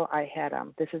phone call. I had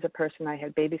this is a person I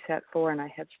had babysat for, and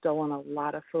I had stolen a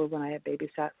lot of food when I had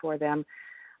babysat for them.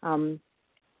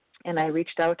 And I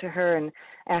reached out to her and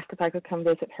asked if I could come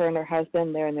visit her and her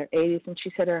husband. They're in their 80s, and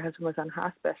she said her husband was on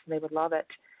hospice and they would love it.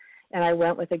 And I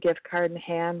went with a gift card in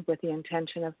hand with the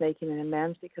intention of making an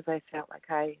amends because I felt like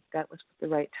that was the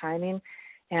right timing.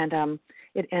 And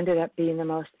it ended up being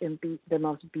the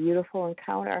most beautiful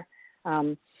encounter.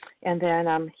 And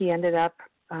then he ended up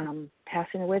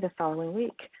passing away the following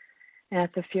week. And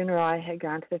at the funeral, I had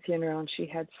gone to the funeral, and she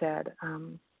had said,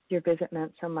 your visit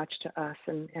meant so much to us,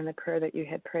 and the prayer that you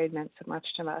had prayed meant so much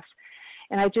to us.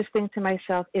 And I just think to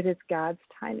myself, it is God's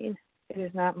timing. It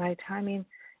is not my timing,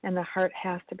 and the heart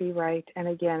has to be right. And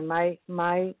again, my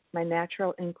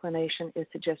natural inclination is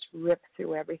to just rip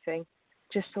through everything,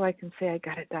 just so I can say, I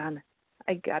got it done.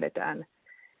 I got it done.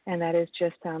 And that is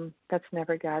just, that's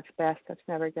never God's best. That's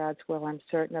never God's will. I'm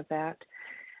certain of that.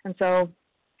 And so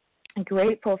I'm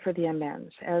grateful for the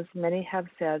amends. As many have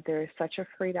said, there is such a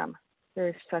freedom. There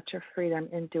is such a freedom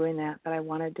in doing that, but I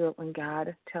want to do it when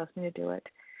God tells me to do it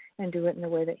and do it in the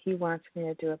way that he wants me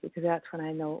to do it, because that's when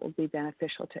I know it will be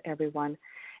beneficial to everyone.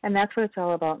 And that's what it's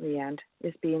all about in the end,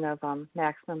 is being of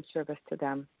maximum service to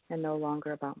them and no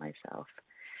longer about myself.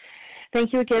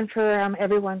 Thank you again for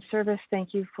everyone's service.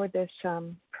 Thank you for this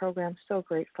program. So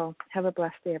grateful. Have a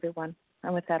blessed day, everyone.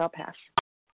 And with that, I'll pass.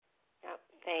 Yep,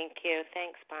 thank you.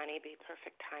 Thanks, Bonnie. Be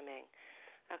perfect timing.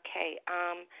 Okay,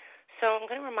 so I'm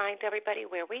going to remind everybody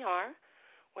where we are.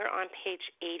 We're on page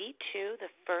 82,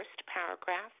 the first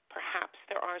paragraph. Perhaps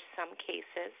there are some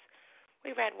cases.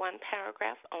 We read one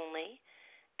paragraph only.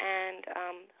 And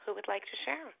who would like to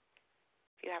share?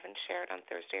 If you haven't shared on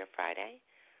Thursday or Friday,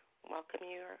 welcome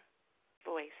your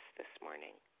voice this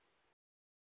morning.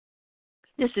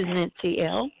 This is Nancy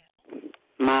L.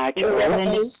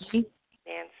 Linda G.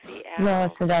 Nancy L.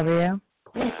 Melissa W.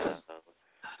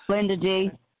 Linda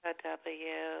D.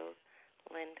 W.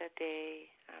 Linda D.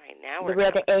 All right, now we're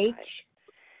Loretta H.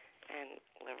 And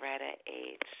Loretta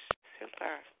H.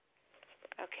 Super.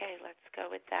 Okay, let's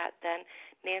go with that then.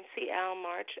 Nancy L.,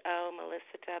 Marge O.,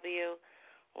 Melissa W.,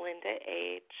 Linda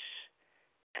H.,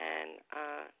 and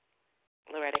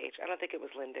Loretta H. I don't think it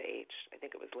was Linda H. I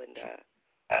think it was Linda.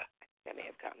 I may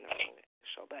have gotten the wrong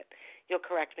initial, but you'll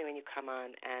correct me when you come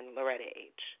on, and Loretta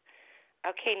H.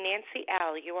 Okay, Nancy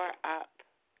L., you are up.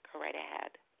 Go right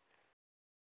ahead.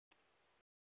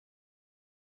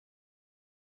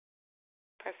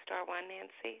 Press star 1,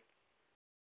 Nancy.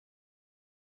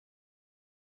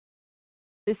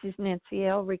 This is Nancy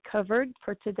L., recovered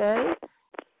for today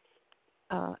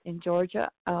in Georgia.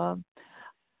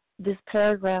 This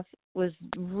paragraph was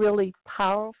really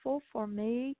powerful for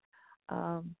me.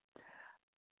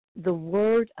 The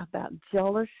word about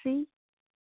jealousy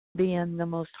being the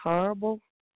most horrible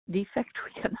defect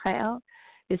we can have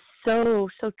is so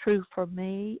true for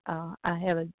me. I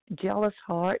have a jealous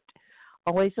heart,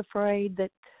 always afraid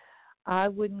that I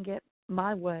wouldn't get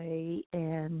my way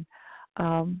and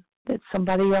that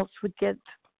somebody else would get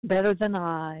better than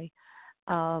I.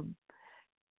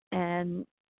 And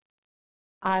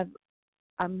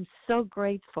I'm so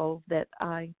grateful that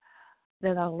I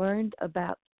learned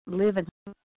about living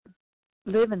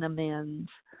amends.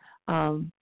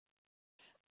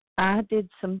 I did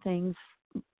some things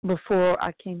before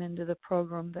I came into the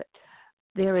program that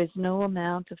there is no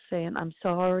amount of saying I'm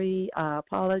sorry, I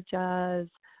apologize.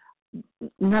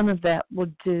 None of that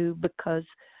will do, because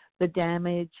the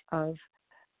damage of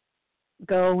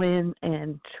going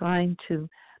and trying to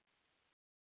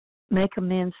make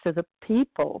amends to the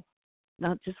people,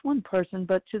 not just one person,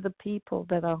 but to the people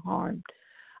that are harmed,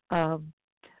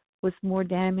 was more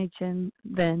damaging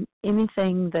than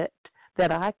anything that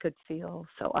I could feel.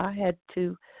 So I had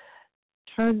to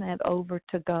turn that over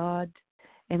to God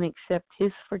and accept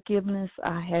his forgiveness.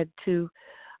 I had to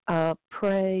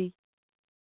pray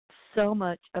so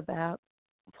much about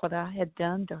what I had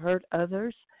done to hurt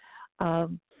others.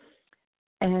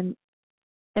 And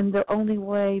the only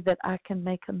way that I can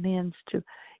make amends to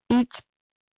each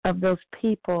of those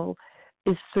people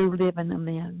is through living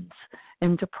amends,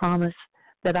 and to promise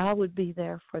that I would be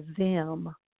there for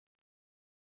them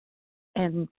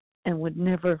and would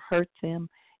never hurt them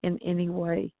in any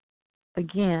way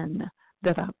again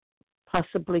that I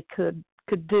possibly could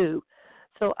do.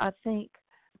 So I think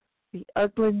the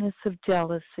ugliness of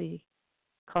jealousy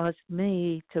caused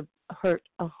me to hurt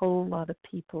a whole lot of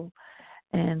people.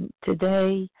 And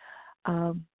today,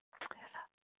 I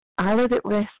let it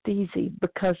rest easy,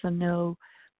 because I know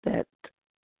that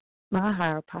my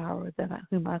higher power,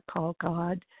 whom I call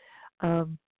God,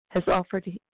 has offered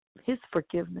his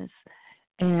forgiveness.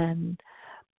 And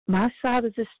my side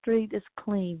of the street is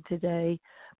clean today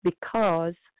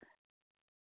because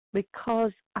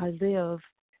I live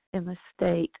in a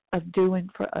state of doing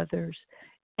for others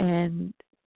and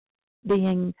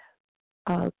being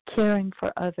caring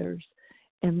for others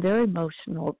and their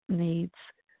emotional needs.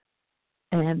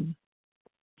 And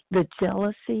the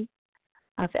jealousy,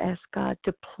 I've asked God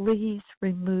to please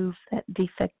remove that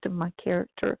defect of my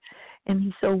character, and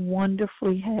He so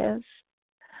wonderfully has.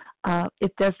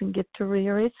 It doesn't get to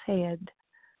rear its head,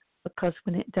 because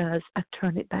when it does, I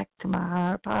turn it back to my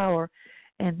higher power,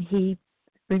 and He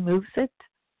removes it.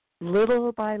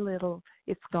 Little by little,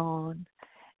 it's gone.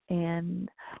 And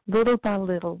little by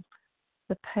little,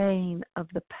 the pain of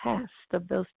the past, of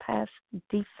those past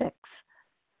defects,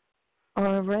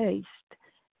 are erased.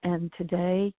 And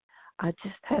today, I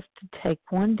just have to take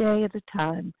one day at a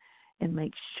time and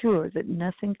make sure that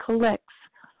nothing collects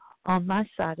on my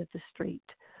side of the street,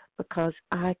 because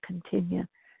I continue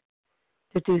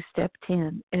to do step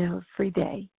 10 every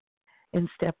day and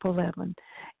step 11.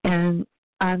 And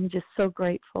I'm just so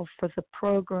grateful for the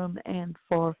program and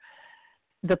for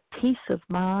the peace of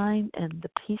mind and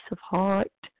the peace of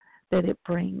heart that it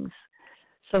brings.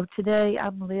 So today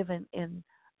I'm living in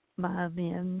my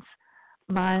amends.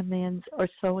 My amends are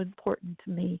so important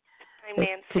to me. Hi,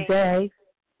 Nancy.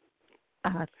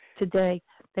 Today,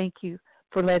 thank you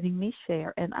for letting me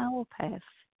share, and I will pass.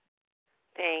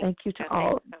 Thank you to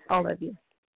all of you.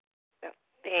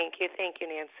 Thank you,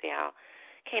 Nancy L.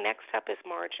 Okay, next up is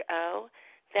Marge O.,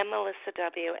 then Melissa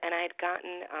W., and I had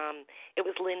gotten, it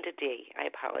was Linda D. I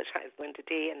apologize, Linda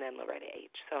D., and then Loretta H.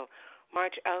 So,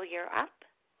 Marge O., you're up.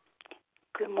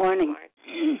 Good morning.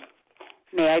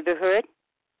 May I be heard?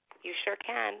 You sure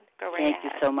can. Go right ahead.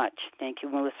 Thank you so much. Thank you,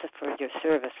 Melissa, for your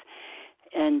service.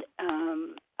 And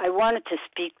I wanted to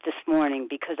speak this morning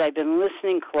because I've been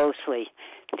listening closely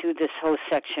to this whole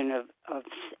section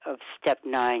of Step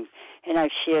 9, and I've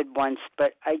shared once,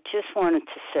 but I just wanted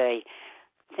to say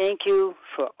thank you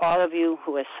for all of you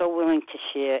who are so willing to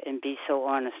share and be so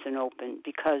honest and open,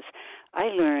 because I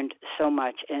learned so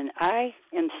much, and I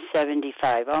am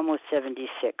 75, almost 76,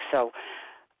 so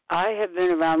I have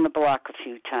been around the block a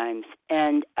few times,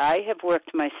 and I have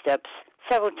worked my steps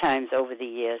several times over the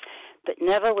years, but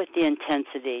never with the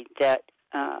intensity that,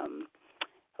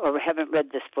 or haven't read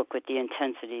this book with the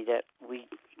intensity that we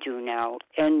do now,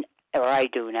 or I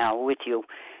do now with you.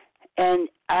 And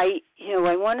I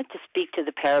wanted to speak to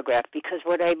the paragraph because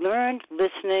what I learned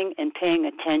listening and paying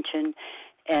attention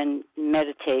and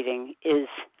meditating is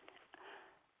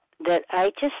that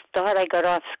I just thought I got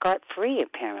off scot-free,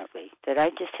 apparently, that I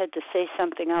just had to say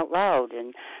something out loud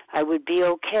and I would be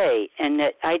okay, and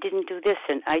that I didn't do this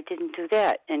and I didn't do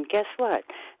that. And guess what?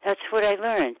 That's what I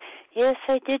learned. Yes,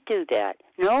 I did do that.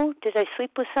 No, did I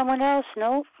sleep with someone else?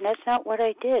 No, that's not what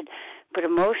I did. But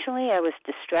emotionally, I was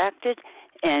distracted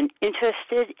and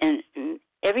interested in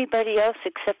everybody else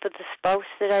except for the spouse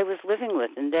that I was living with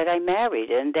and that I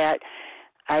married and that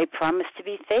I promised to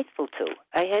be faithful to.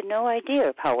 I had no idea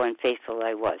of how unfaithful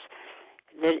I was.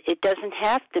 That it doesn't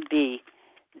have to be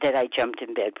that I jumped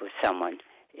in bed with someone.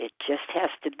 It just has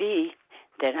to be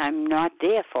that I'm not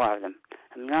there for them.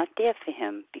 I'm not there for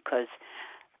him because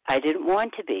I didn't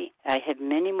want to be. I had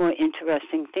many more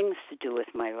interesting things to do with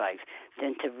my life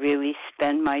than to really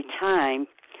spend my time,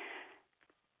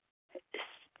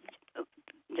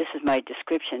 this is my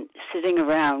description, sitting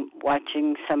around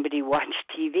watching somebody watch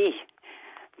TV.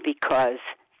 Because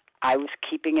I was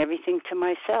keeping everything to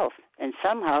myself. And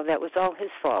somehow that was all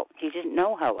his fault. He didn't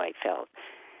know how I felt.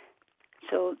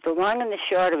 So the long and the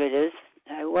short of it is,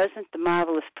 I wasn't the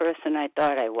marvelous person I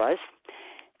thought I was.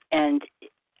 And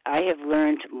I have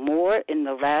learned more in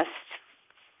the last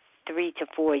 3 to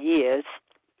 4 years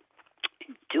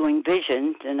doing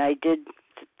vision than I did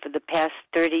for the past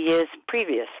 30 years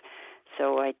previous.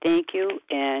 So I thank you,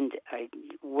 and I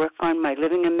work on my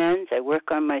living amends. I work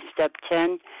on my Step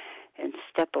 10, and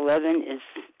Step 11 is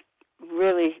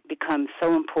really become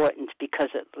so important because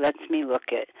it lets me look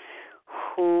at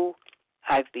who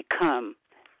I've become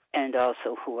and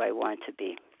also who I want to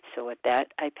be. So with that,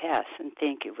 I pass, and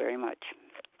thank you very much.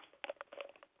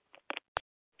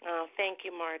 Oh, thank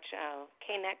you, Marge.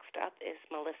 Okay, next up is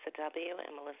Melissa W.,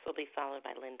 and Melissa will be followed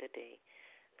by Linda D.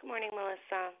 Good morning,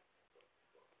 Melissa.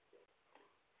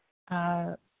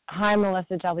 Hi,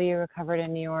 Melissa W., recovered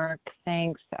in New York.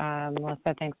 Thanks,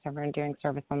 Melissa. Thanks to everyone doing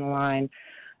service on the line.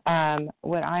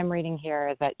 What I'm reading here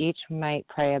is that each might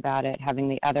pray about it, having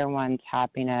the other one's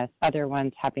happiness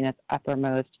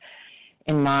uppermost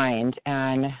in mind.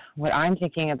 And what I'm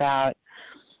thinking about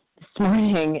this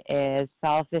morning is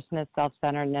selfishness,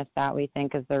 self-centeredness, that we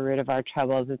think is the root of our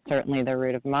troubles is certainly the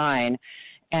root of mine.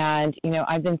 And,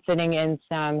 I've been sitting in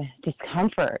some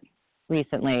discomfort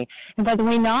recently. And by the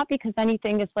way, not because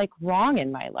anything is wrong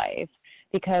in my life,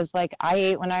 because I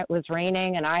ate when it was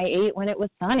raining and I ate when it was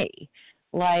sunny.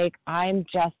 I'm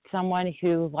just someone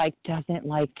who doesn't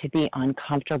like to be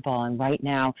uncomfortable. And right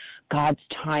now, God's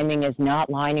timing is not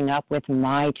lining up with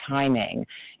my timing.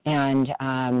 And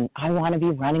I want to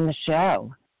be running the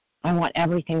show. I want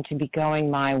everything to be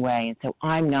going my way. And so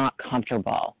I'm not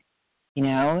comfortable,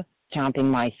 stomping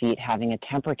my feet, having a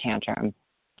temper tantrum.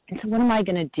 And so what am I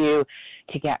going to do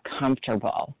to get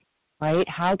comfortable, right?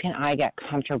 How can I get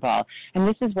comfortable? And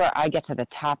this is where I get to the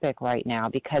topic right now,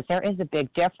 because there is a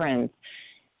big difference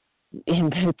in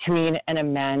between an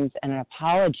amends and an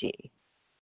apology.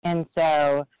 And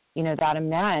so, that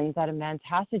amends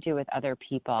has to do with other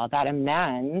people. That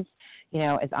amends,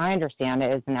 as I understand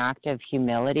it, is an act of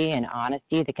humility and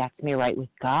honesty that gets me right with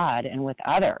God and with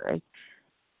others.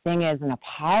 Thing is, an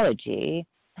apology,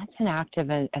 that's an act of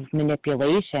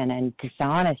manipulation and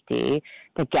dishonesty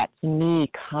that gets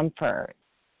me comfort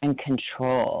and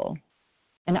control.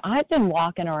 And I've been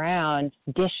walking around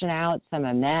dishing out some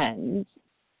amends,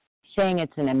 saying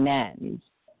it's an amends.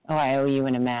 Oh, I owe you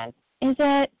an amends. Is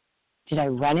it? Did I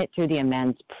run it through the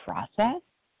amends process?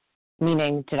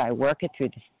 Meaning, did I work it through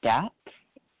the steps?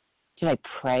 Did I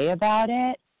pray about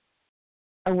it?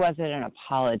 Or was it an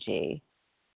apology?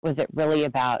 Was it really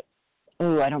about,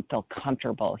 I don't feel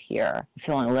comfortable here. I'm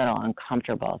feeling a little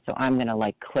uncomfortable, so I'm going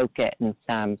to cloak it in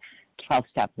some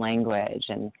 12-step language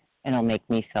and it'll make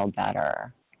me feel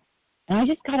better. And I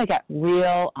just got to get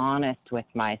real honest with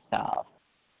myself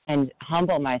and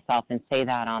humble myself and say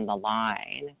that on the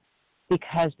line,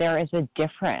 because there is a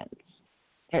difference.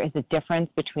 There is a difference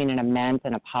between an amends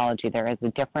and apology. There is a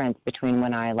difference between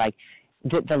when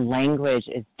the language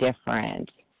is different,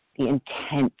 the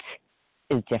intent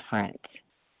is different.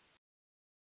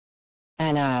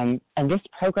 And this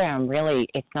program really,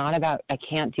 it's not about, I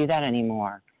can't do that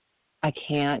anymore. I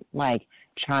can't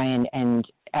try and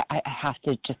I have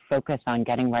to just focus on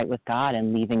getting right with God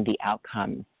and leaving the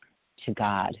outcomes to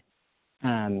God.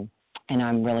 And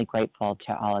I'm really grateful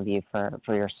to all of you for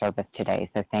your service today.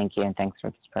 So thank you, and thanks for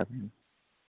this program.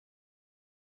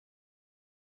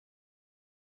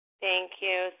 Thank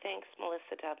you. Thanks,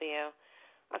 Melissa W.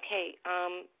 Okay,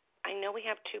 I know we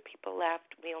have 2 people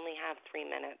left. We only have 3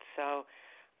 minutes. So,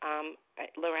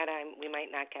 Loretta, we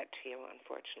might not get to you,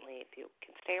 unfortunately. If you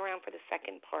can stay around for the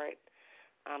second part,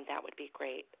 that would be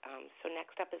great. So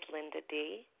next up is Linda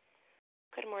D.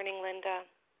 Good morning, Linda.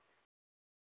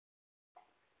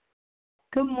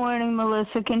 Good morning,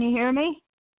 Melissa. Can you hear me?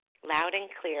 Loud and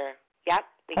clear. Yep,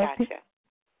 we got you.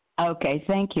 Okay,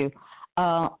 thank you.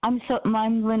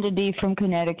 I'm Linda D. from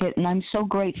Connecticut, and I'm so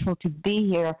grateful to be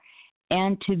here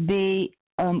and to be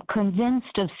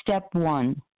convinced of step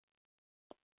 1.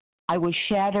 I was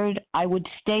shattered. I would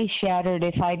stay shattered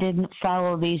if I didn't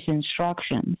follow these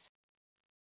instructions.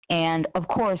 And, of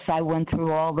course, I went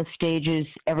through all the stages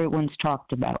everyone's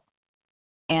talked about.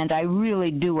 And I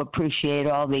really do appreciate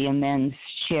all the amends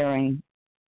sharing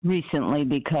recently,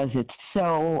 because it's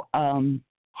so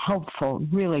helpful,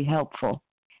 really helpful.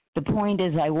 The point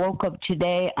is, I woke up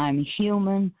today, I'm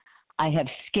human, I have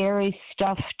scary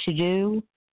stuff to do,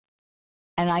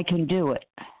 and I can do it.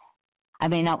 I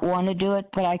may not want to do it,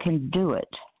 but I can do it.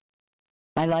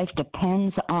 My life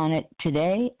depends on it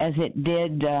today as it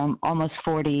did almost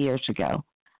 40 years ago.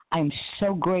 I'm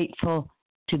so grateful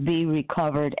to be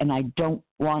recovered, and I don't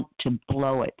want to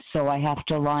blow it. So I have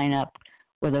to line up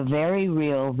with a very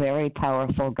real, very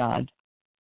powerful God.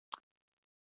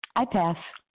 I pass.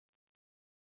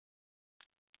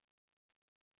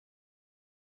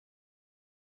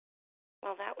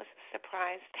 Well, that was a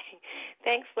surprise.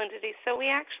 Thanks, Linda D. So we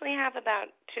actually have about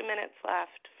 2 minutes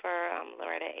left for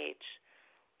Loretta H.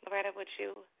 Loretta, would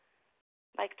you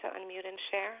like to unmute and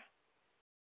share?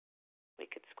 We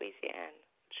could squeeze you in.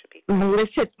 Should be great.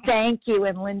 Melissa, thank you,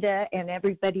 and Linda and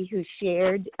everybody who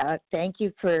shared, thank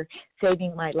you for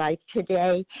saving my life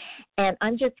today. And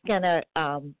I'm just going to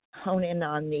hone in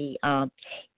on the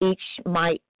each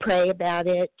might pray about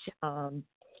it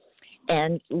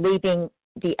and leaving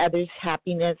the other's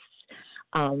happiness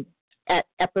at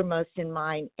uppermost in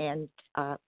mind. And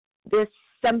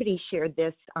somebody shared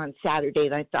this on Saturday,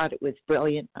 and I thought it was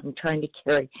brilliant. I'm trying to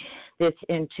carry this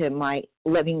into my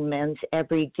living amends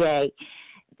every day,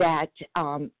 that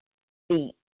the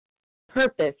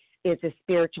purpose is a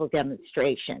spiritual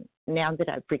demonstration. Now that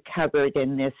I've recovered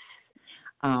in this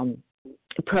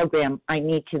program, I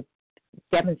need to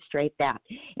demonstrate that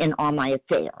in all my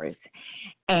affairs.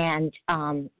 And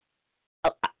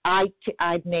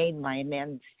I've made my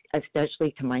amends,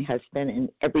 especially to my husband, and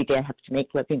every day I have to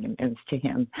make living amends to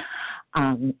him.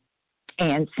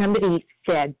 And somebody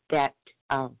said that,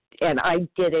 and I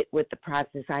did it with the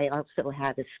process. I also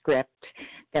had a script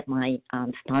that my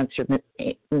sponsor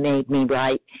made me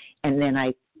write, and then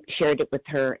I shared it with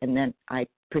her, and then I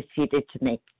proceeded to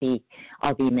make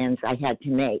all the amends I had to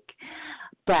make.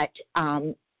 But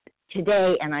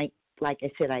today, and like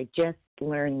I said, I just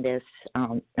learned this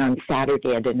on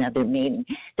Saturday at another meeting,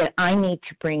 that I need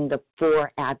to bring the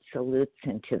 4 absolutes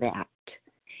into that.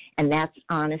 And that's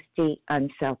honesty,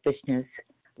 unselfishness,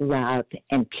 love,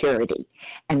 and purity.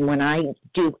 And when I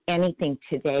do anything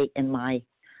today in my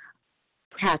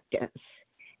practice,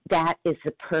 that is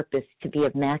the purpose, to be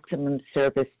of maximum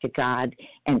service to God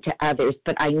and to others.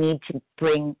 But I need to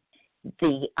bring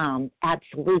the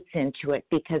absolutes into it,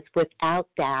 because without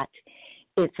that,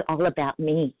 it's all about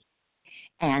me.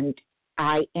 And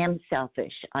I am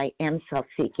selfish, I am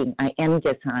self-seeking, I am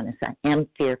dishonest, I am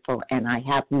fearful, and I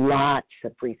have lots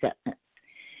of resentment.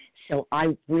 So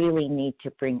I really need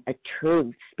to bring a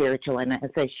true spiritual, and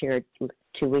as I shared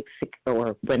 2 weeks ago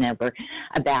or whenever,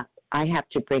 about I have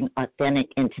to bring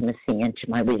authentic intimacy into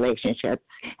my relationships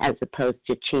as opposed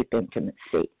to cheap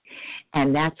intimacy.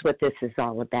 And that's what this is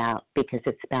all about, because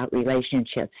it's about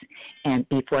relationships. And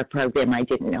before program, I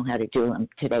didn't know how to do them.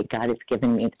 Today, God has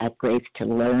given me that grace to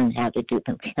learn how to do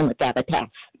them. And with that, I pass.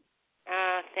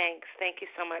 Thanks. Thank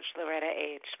you so much, Loretta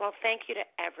H. Well, thank you to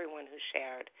everyone who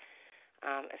shared,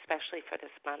 especially for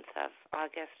this month of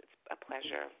August. It's a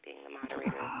pleasure being the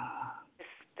moderator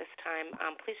this time.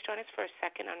 Please join us for a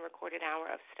second unrecorded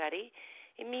hour of study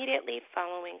immediately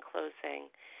following closing.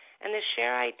 And the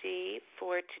share ID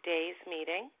for today's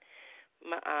meeting,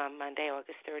 Monday,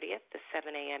 August 30th, the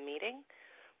 7 a.m. meeting,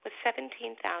 was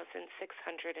 17,654.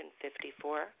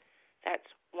 That's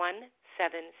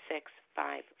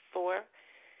 17654.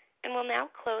 And we'll now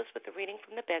close with a reading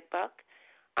from the Big Book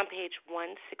on page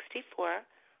 164,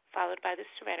 followed by the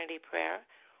Serenity Prayer.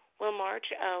 Will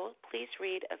Marge O. please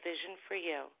read A Vision for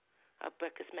You? A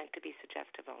book is meant to be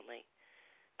suggestive only.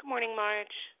 Good morning,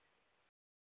 Marge.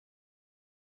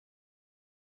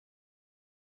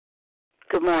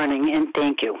 Good morning, and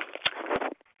thank you.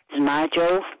 This is Marge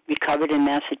O., recovered in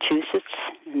Massachusetts,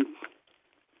 and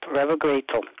forever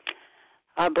grateful.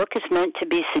 Our book is meant to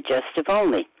be suggestive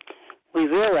only. We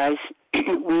realize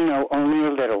we know only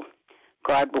a little.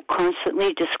 God will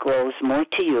constantly disclose more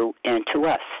to you and to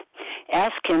us.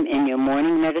 Ask Him in your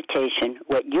morning meditation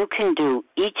what you can do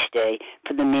each day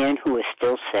for the man who is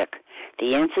still sick.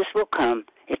 The answers will come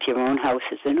if your own house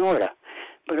is in order.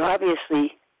 But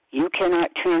obviously, you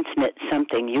cannot transmit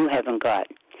something you haven't got.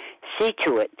 See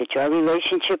to it that your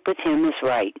relationship with Him is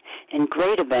right, and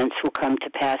great events will come to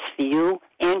pass for you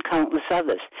and countless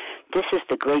others. This is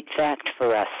the great fact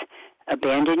for us.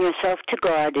 Abandon yourself to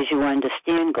God as you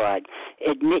understand God.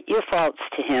 Admit your faults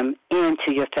to Him and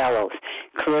to your fellows.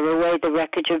 Clear away the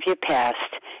wreckage of your past.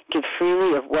 Give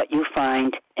freely of what you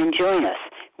find, and join us.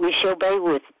 We shall be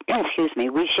with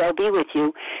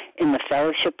you in the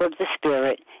fellowship of the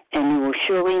Spirit, and you will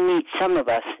surely meet some of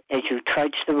us as you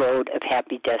trudge the road of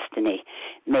happy destiny.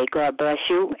 May God bless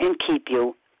you and keep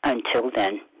you until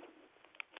then.